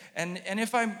 And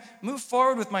if I move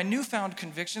forward with my newfound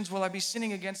convictions, will I be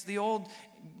sinning against the old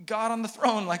God on the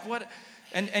throne? Like what?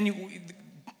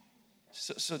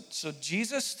 So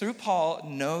Jesus through Paul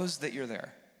knows that you're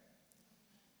there.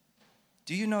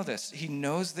 Do you know this? He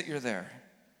knows that you're there.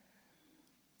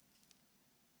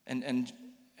 And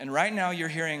right now you're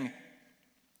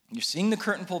seeing the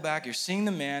curtain pull back, you're seeing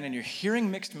the man, and you're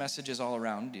hearing mixed messages all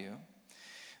around you.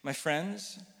 My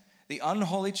friends, the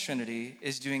unholy Trinity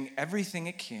is doing everything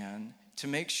it can to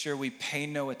make sure we pay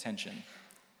no attention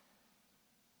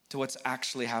to what's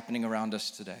actually happening around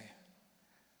us today.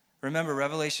 Remember,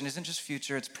 Revelation isn't just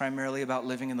future, it's primarily about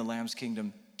living in the Lamb's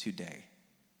kingdom today.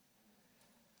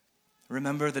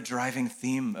 Remember the driving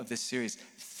theme of this series.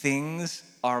 Things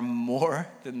are more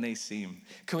than they seem.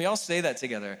 Can we all say that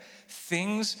together?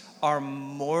 Things are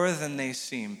more than they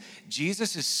seem.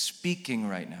 Jesus is speaking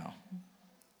right now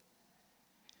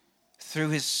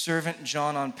through his servant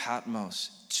John on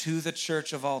Patmos to the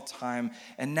church of all time.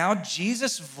 And now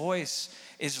Jesus' voice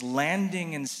is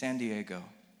landing in San Diego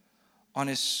on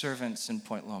his servants in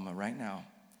Point Loma right now.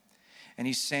 And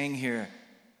he's saying here,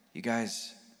 you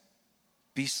guys,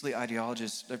 beastly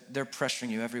ideologists, they're pressuring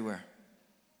you everywhere.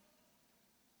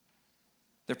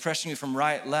 They're pressuring you from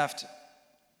right, left,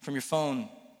 from your phone,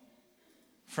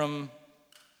 from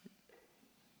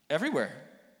everywhere.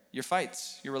 Your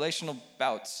fights, your relational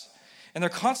bouts. And they're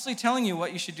constantly telling you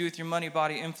what you should do with your money,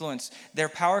 body, influence. Their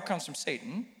power comes from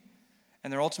Satan,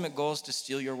 and their ultimate goal is to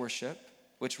steal your worship,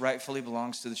 which rightfully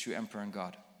belongs to the true emperor and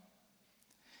God.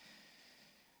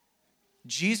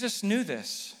 Jesus knew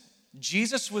this.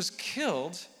 Jesus was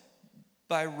killed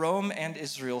by Rome and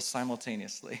Israel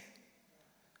simultaneously.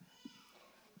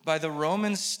 By the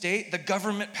Roman state, the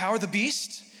government power, the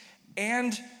beast,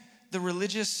 and the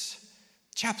religious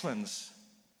chaplains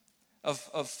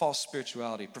of false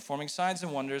spirituality, performing signs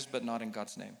and wonders, but not in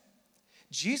God's name.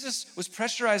 Jesus was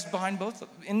pressurized behind both,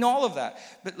 in all of that.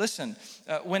 But listen,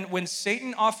 when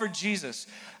Satan offered Jesus,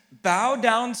 bow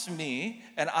down to me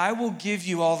and I will give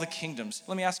you all the kingdoms.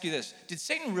 Let me ask you this. Did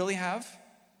Satan really have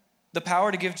the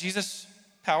power to give Jesus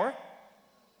power?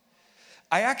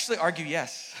 I actually argue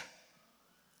yes.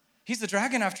 He's the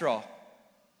dragon after all,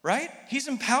 right? He's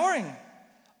empowering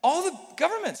all the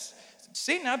governments.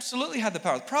 Satan absolutely had the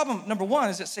power. The problem, number one,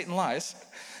 is that Satan lies.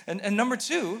 And number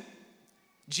two,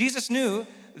 Jesus knew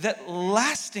that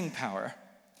lasting power,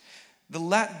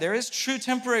 there is true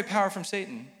temporary power from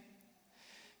Satan.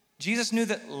 Jesus knew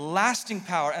that lasting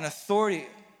power and authority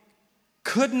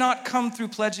could not come through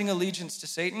pledging allegiance to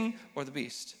Satan or the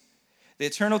beast. The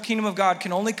eternal kingdom of God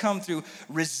can only come through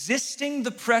resisting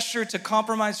the pressure to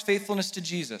compromise faithfulness to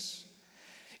Jesus.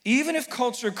 Even if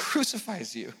culture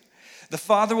crucifies you, the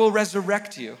Father will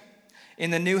resurrect you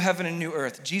in the new heaven and new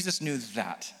earth. Jesus knew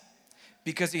that.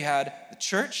 because he had the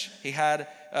church, he had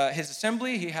his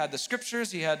assembly, he had the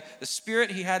scriptures, he had the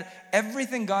Spirit, he had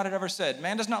everything God had ever said.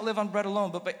 Man does not live on bread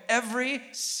alone, but by every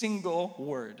single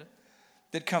word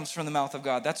that comes from the mouth of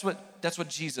God. That's what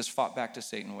Jesus fought back to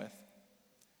Satan with.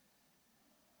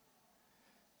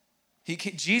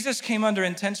 Jesus came under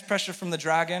intense pressure from the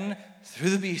dragon through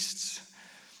the beasts.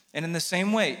 And in the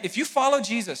same way, if you follow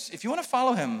Jesus, if you want to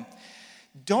follow him,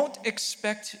 don't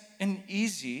expect an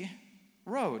easy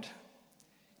road.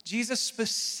 Jesus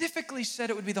specifically said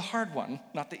it would be the hard one,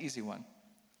 not the easy one.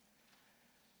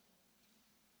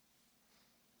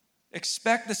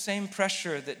 Expect the same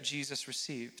pressure that Jesus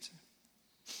received.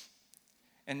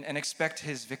 And expect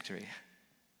his victory.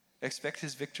 Expect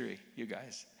his victory, you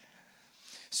guys.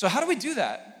 So how do we do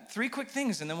that? 3 quick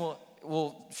things, and then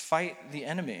we'll fight the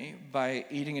enemy by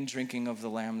eating and drinking of the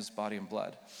Lamb's body and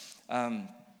blood.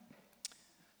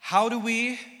 How do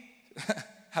we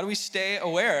stay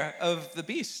aware of the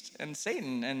beast and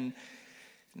Satan? And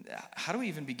how do we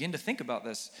even begin to think about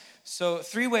this? So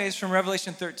 3 ways from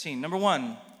Revelation 13. Number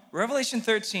 1, Revelation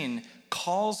 13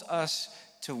 calls us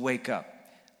to wake up.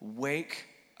 Wake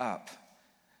up.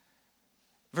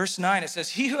 Verse 9, it says,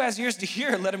 "He who has ears to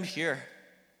hear, let him hear."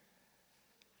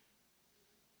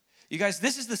 You guys,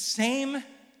 this is the same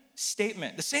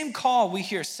statement, the same call we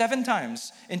hear 7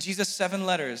 times in Jesus' 7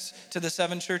 letters to the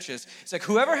 7 churches. It's like,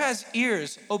 whoever has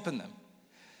ears, open them.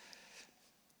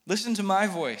 Listen to my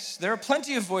voice. There are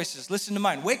plenty of voices. Listen to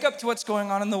mine. Wake up to what's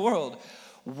going on in the world.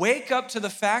 Wake up to the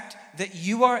fact that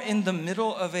you are in the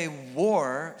middle of a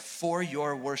war for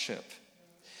your worship.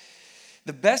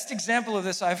 The best example of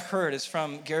this I've heard is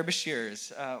from Gary Bashirs,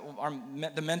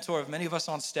 the mentor of many of us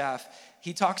on staff.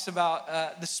 He talks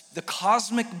about the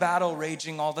cosmic battle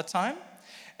raging all the time.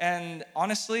 And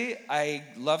honestly, I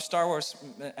love Star Wars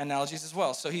analogies as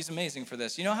well, so he's amazing for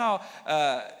this. You know how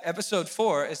episode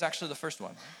 4 is actually the first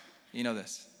one? You know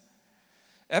this.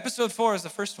 Episode 4 is the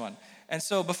first one. And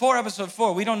so before episode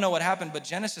 4, we don't know what happened, but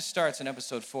Genesis starts in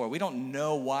episode 4. We don't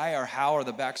know why or how or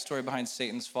the backstory behind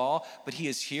Satan's fall, but he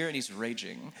is here and he's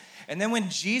raging. And then when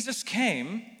Jesus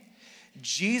came,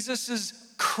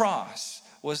 Jesus' cross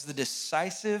was the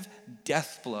decisive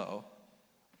death blow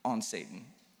on Satan.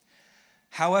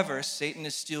 However, Satan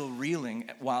is still reeling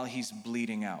while he's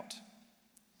bleeding out.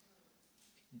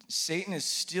 Satan is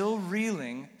still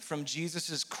reeling from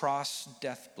Jesus' cross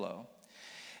death blow.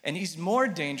 And he's more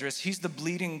dangerous. He's the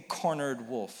bleeding, cornered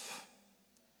wolf.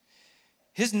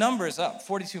 His number is up,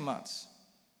 42 months,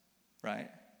 right?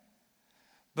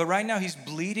 But right now he's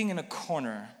bleeding in a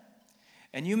corner.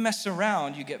 And you mess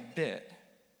around, you get bit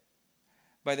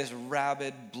by this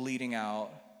rabid, bleeding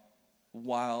out,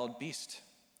 wild beast.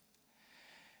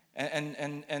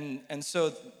 And so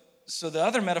the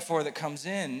other metaphor that comes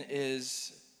in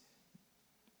is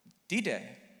D-Day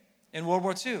in World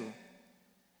War II.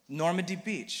 Normandy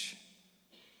Beach.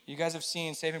 You guys have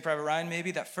seen Saving Private Ryan,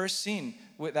 maybe? That first scene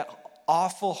with that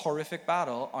awful, horrific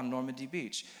battle on Normandy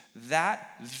Beach.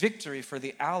 That victory for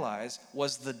the Allies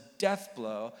was the death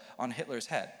blow on Hitler's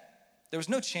head. There was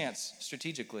no chance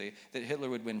strategically that Hitler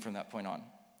would win from that point on.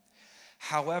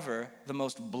 However, the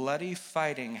most bloody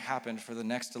fighting happened for the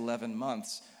next 11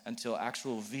 months until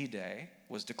actual V-Day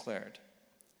was declared.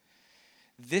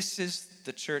 This is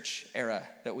the church era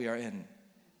that we are in.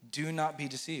 Do not be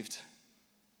deceived.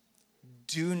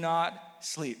 Do not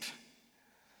sleep.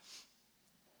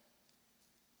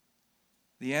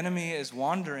 The enemy is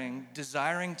wandering,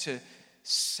 desiring to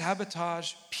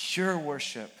sabotage pure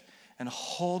worship and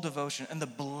whole devotion and the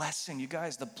blessing. You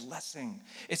guys, the blessing.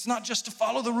 It's not just to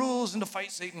follow the rules and to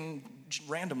fight Satan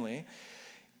randomly.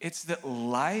 It's that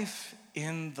life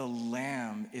in the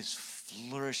Lamb is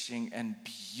flourishing and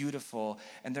beautiful,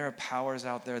 and there are powers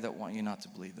out there that want you not to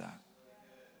believe that.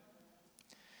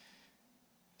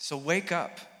 So wake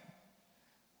up.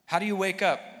 How do you wake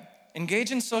up?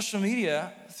 Engage in social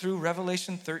media through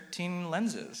Revelation 13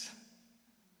 lenses.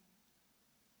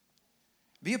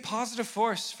 Be a positive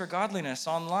force for godliness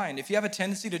online. If you have a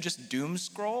tendency to just doom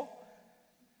scroll,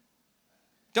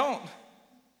 don't.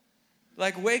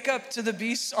 Wake up to the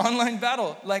beast's online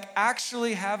battle.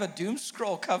 Actually have a doom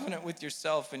scroll covenant with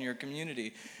yourself and your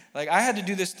community. I had to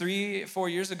do this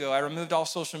 3-4 years ago. I removed all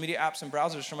social media apps and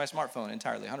browsers from my smartphone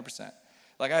entirely, 100%.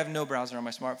 I have no browser on my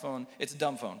smartphone. It's a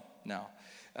dumb phone now.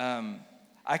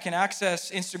 I can access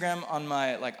Instagram on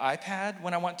my iPad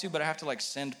when I want to, but I have to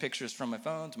send pictures from my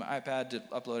phone to my iPad to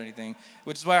upload anything,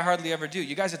 which is why I hardly ever do.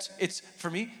 You guys, it's for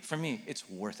me, it's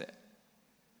worth it.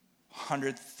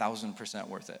 100,000%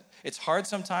 worth it. It's hard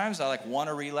sometimes. I want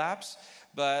to relapse,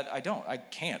 but I don't. I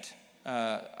can't.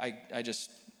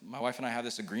 My wife and I have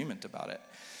this agreement about it.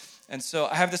 And so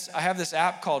I have this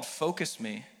app called Focus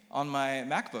Me on my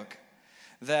MacBook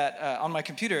that on my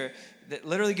computer that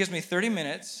literally gives me 30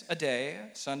 minutes a day,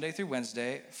 Sunday through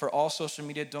Wednesday, for all social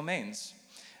media domains.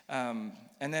 And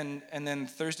then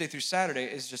Thursday through Saturday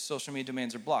is just social media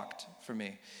domains are blocked for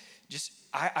me.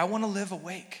 I want to live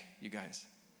awake, you guys.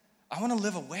 I want to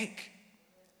live awake.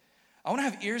 I want to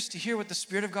have ears to hear what the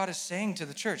Spirit of God is saying to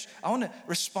the church. I want to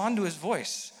respond to his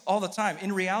voice all the time,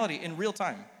 in reality, in real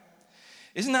time.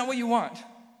 Isn't that what you want?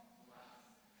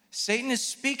 Satan is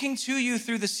speaking to you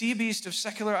through the sea beast of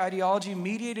secular ideology,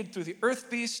 mediated through the earth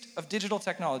beast of digital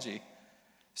technology.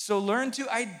 So learn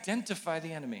to identify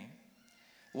the enemy.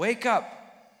 Wake up.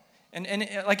 And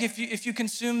like if you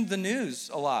consume the news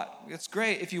a lot, it's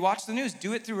great. If you watch the news,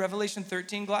 do it through Revelation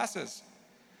 13 glasses.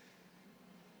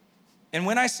 And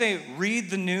when I say read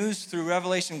the news through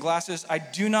Revelation glasses, I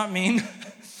do not mean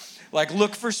like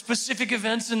look for specific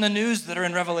events in the news that are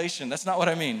in Revelation. That's not what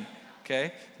I mean,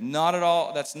 okay? Not at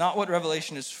all. That's not what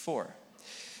Revelation is for.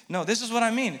 No, this is what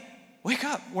I mean. Wake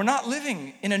up. We're not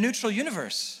living in a neutral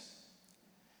universe.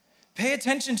 Pay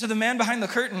attention to the man behind the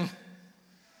curtain.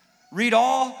 Read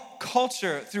all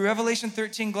culture through Revelation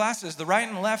 13 glasses. The right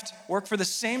and left work for the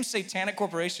same satanic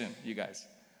corporation, you guys.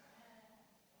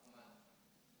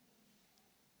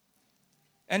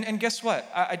 And guess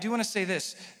what? I do want to say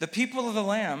this. The people of the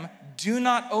Lamb do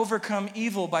not overcome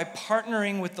evil by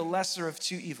partnering with the lesser of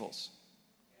two evils.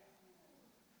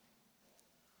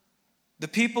 The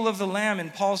people of the Lamb,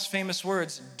 in Paul's famous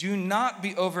words, do not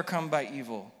be overcome by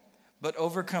evil, but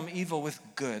overcome evil with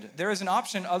good. There is an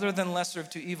option other than lesser of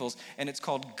two evils, and it's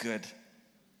called good.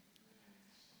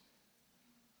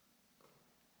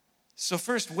 So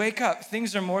first, wake up.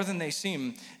 Things are more than they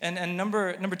seem. And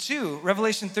number two,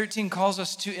 Revelation 13 calls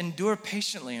us to endure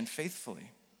patiently and faithfully.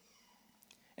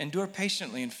 Endure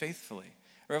patiently and faithfully.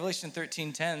 Revelation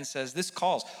 13:10 says this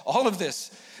calls, all of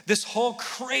this whole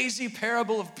crazy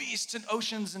parable of beasts and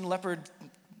oceans and leopard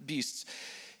beasts,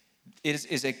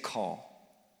 is a call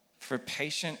for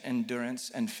patient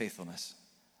endurance and faithfulness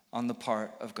on the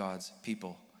part of God's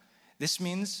people. This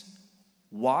means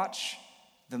watch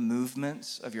the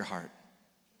movements of your heart.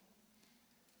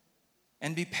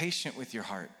 And be patient with your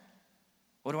heart.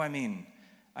 What do I mean?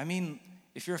 I mean,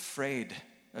 if you're afraid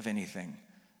of anything,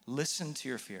 listen to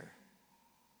your fear.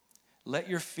 Let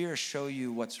your fear show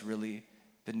you what's really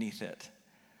beneath it.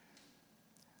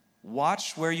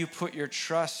 Watch where you put your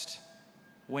trust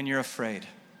when you're afraid.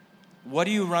 What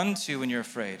do you run to when you're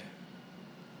afraid?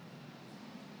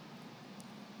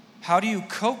 How do you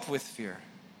cope with fear?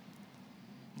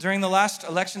 During the last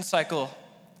election cycle,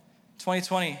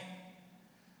 2020,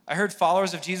 I heard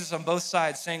followers of Jesus on both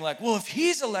sides saying like, well, if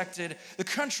he's elected, the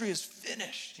country is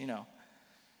finished, you know.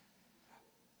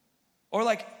 Or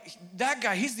like, that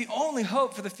guy, he's the only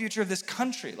hope for the future of this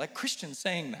country. Like Christians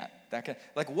saying that guy,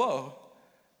 like, whoa.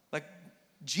 Like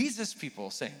Jesus people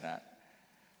saying that.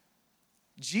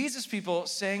 Jesus people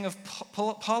saying of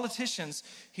politicians,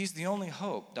 he's the only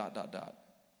hope, ... That's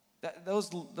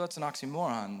an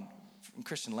oxymoron in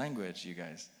Christian language, you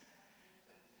guys.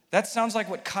 That sounds like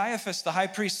what Caiaphas, the high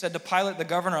priest, said to Pilate, the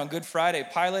governor, on Good Friday.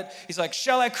 Pilate, he's like,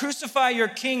 shall I crucify your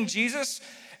king, Jesus?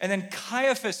 And then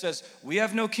Caiaphas says, we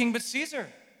have no king but Caesar.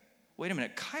 Wait a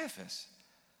minute, Caiaphas,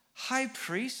 high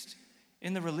priest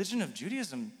in the religion of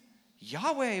Judaism,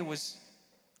 Yahweh was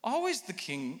always the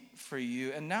king for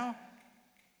you. And now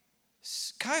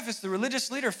Caiaphas, the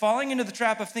religious leader, falling into the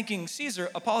trap of thinking Caesar,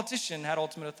 a politician, had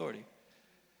ultimate authority.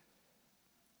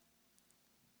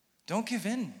 Don't give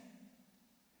in.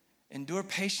 Endure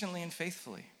patiently and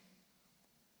faithfully.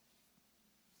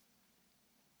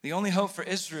 The only hope for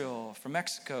Israel, for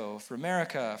Mexico, for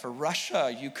America, for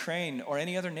Russia, Ukraine, or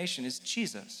any other nation is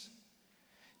Jesus.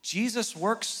 Jesus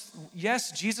works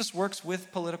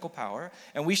with political power,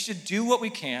 and we should do what we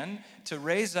can to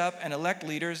raise up and elect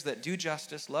leaders that do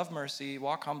justice, love mercy,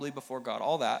 walk humbly before God,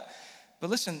 all that. But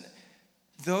listen,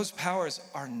 those powers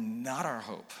are not our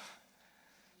hope.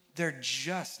 They're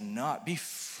just not. Be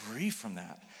free from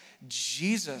that.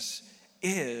 Jesus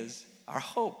is our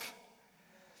hope.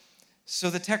 So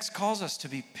the text calls us to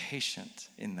be patient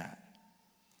in that.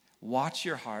 Watch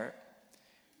your heart.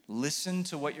 Listen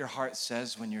to what your heart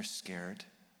says when you're scared.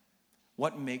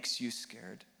 What makes you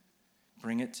scared?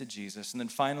 Bring it to Jesus. And then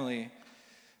finally,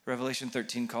 Revelation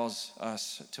 13 calls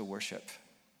us to worship.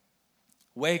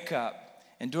 Wake up,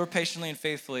 endure patiently and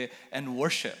faithfully, and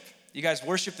worship. You guys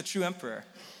worship the true emperor,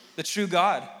 the true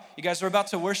God. You guys are about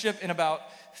to worship in about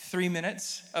 3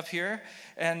 minutes up here.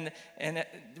 And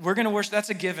we're going to worship. That's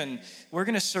a given. We're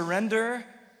going to surrender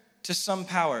to some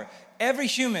power. Every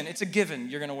human, it's a given,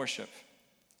 you're going to worship.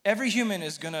 Every human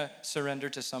is going to surrender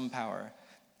to some power.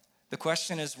 The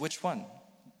question is, which one?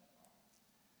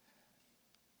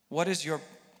 What is your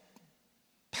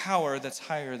power that's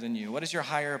higher than you? What is your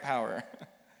higher power,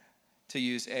 to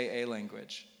use AA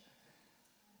language?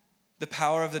 The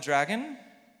power of the dragon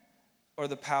or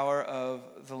the power of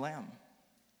the Lamb?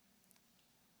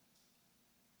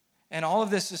 And all of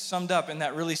this is summed up in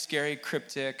that really scary,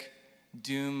 cryptic,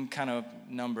 doom kind of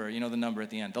number. You know, the number at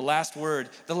the end. The last word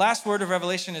of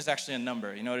Revelation is actually a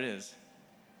number. You know what it is?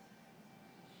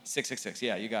 666.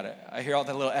 Yeah, you got it. I hear all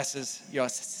the little S's. You know,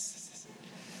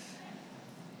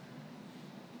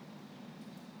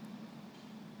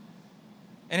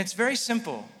 and it's very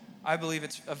simple. I believe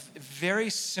it's a very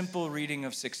simple reading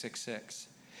of 666.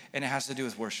 And it has to do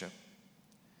with worship.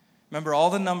 Remember, all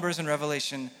the numbers in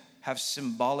Revelation have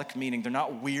symbolic meaning. They're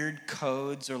not weird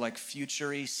codes or like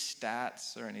future-y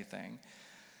stats or anything.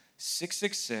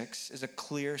 666 is a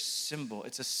clear symbol.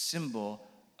 It's a symbol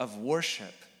of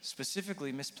worship,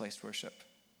 specifically misplaced worship.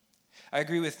 I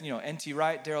agree with, N.T.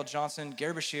 Wright, Darrell Johnson,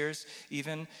 Gary Bashirs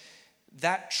even.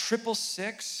 That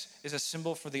 666 is a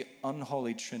symbol for the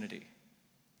unholy Trinity.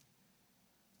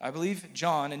 I believe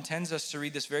John intends us to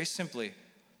read this very simply.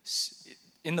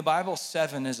 In the Bible,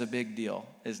 7 is a big deal,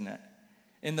 isn't it?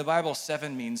 In the Bible,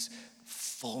 7 means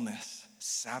fullness,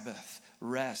 Sabbath,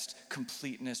 rest,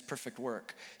 completeness, perfect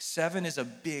work. 7 is a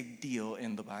big deal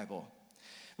in the Bible,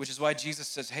 which is why Jesus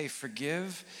says, hey,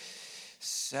 forgive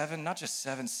 7, not just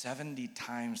 7, 70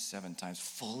 times, 7 times,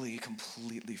 fully,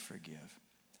 completely forgive.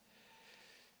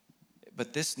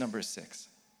 But this number is 6,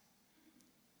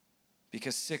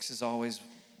 because 6 is always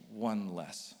one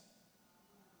less.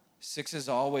 6 is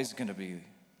always going to be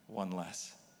one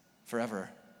less, forever.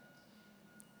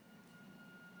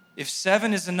 If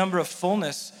 7 is the number of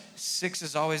fullness, 6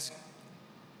 is always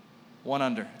one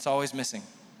under. It's always missing.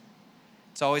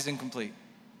 It's always incomplete.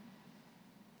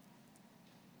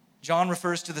 John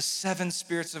refers to the 7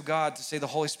 spirits of God to say the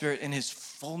Holy Spirit in his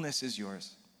fullness is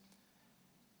yours.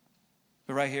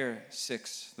 But right here,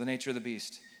 6, the nature of the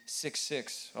beast.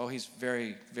 666, oh, he's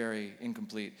very, very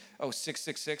incomplete. Oh,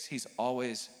 666, he's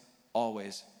always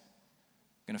going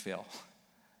to fail.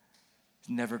 He's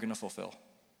never going to fulfill.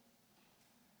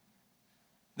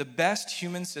 The best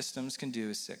human systems can do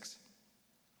is 6.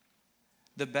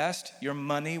 The best your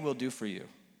money will do for you,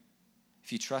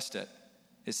 if you trust it,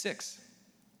 is 6.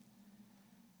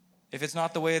 If it's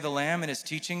not the way of the Lamb and his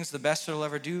teachings, the best it'll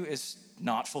ever do is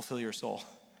not fulfill your soul.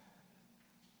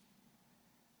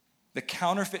 The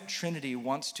counterfeit Trinity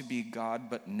wants to be God,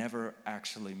 but never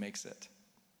actually makes it.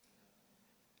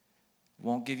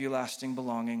 Won't give you lasting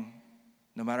belonging,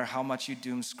 no matter how much you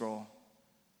doom scroll.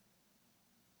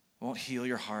 Won't heal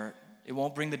your heart. It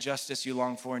won't bring the justice you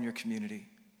long for in your community.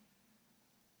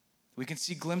 We can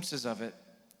see glimpses of it.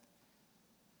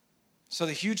 So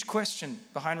the huge question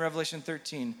behind Revelation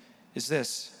 13 is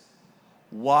this: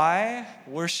 why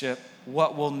worship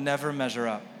what will never measure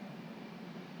up?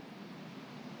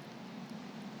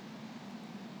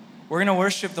 We're going to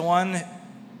worship the one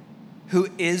who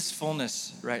is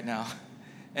fullness right now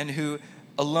and who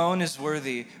alone is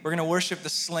worthy. We're going to worship the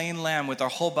slain Lamb with our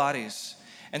whole bodies.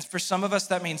 And for some of us,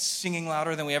 that means singing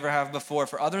louder than we ever have before.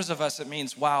 For others of us, it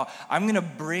means, wow, I'm going to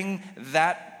bring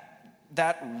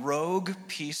that rogue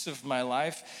piece of my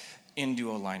life into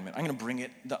alignment. I'm going to bring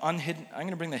it, I'm going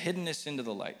to bring the hiddenness into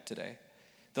the light today,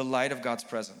 the light of God's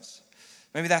presence.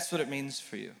 Maybe that's what it means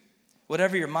for you.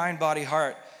 Whatever your mind, body,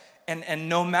 heart, and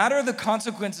no matter the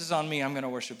consequences on me, I'm going to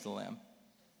worship the Lamb.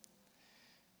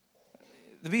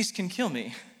 The beast can kill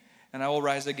me, and I will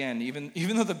rise again.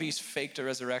 Even though the beast faked a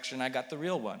resurrection, I got the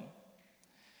real one.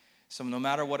 So no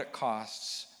matter what it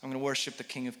costs, I'm going to worship the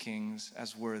King of Kings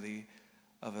as worthy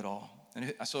of it all.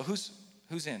 And so who's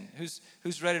in?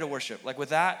 Who's ready to worship? Like with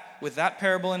that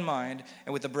parable in mind,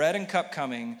 and with the bread and cup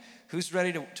coming, who's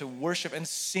ready to worship and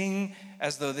sing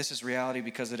as though this is reality,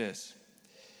 because it is?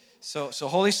 So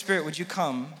Holy Spirit, would you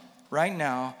come right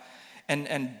now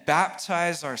and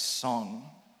baptize our song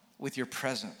with your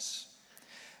presence.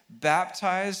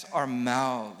 Baptize our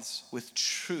mouths with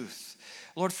truth.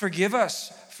 Lord, forgive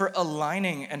us for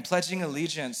aligning and pledging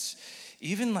allegiance,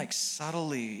 even like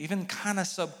subtly, even kind of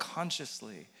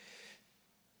subconsciously,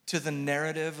 to the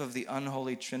narrative of the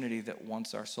unholy Trinity that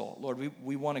wants our soul. Lord,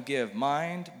 we want to give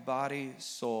mind, body,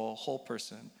 soul, whole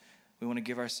person. We want to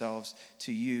give ourselves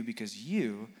to you, because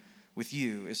you, with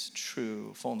you, is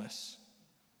true fullness.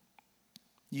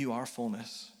 You are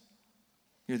fullness.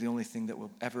 You're the only thing that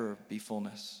will ever be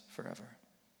fullness forever.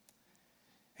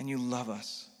 And you love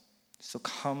us. So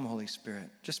come, Holy Spirit.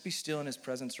 Just be still in his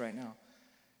presence right now.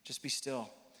 Just be still.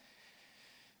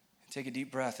 Take a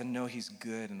deep breath and know he's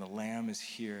good and the Lamb is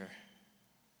here.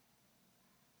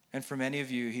 And for many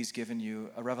of you, he's given you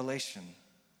a revelation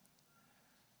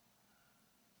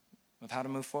of how to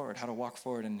move forward, how to walk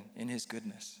forward in his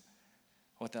goodness,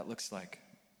 what that looks like.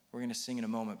 We're going to sing in a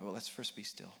moment, but let's first be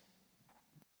still.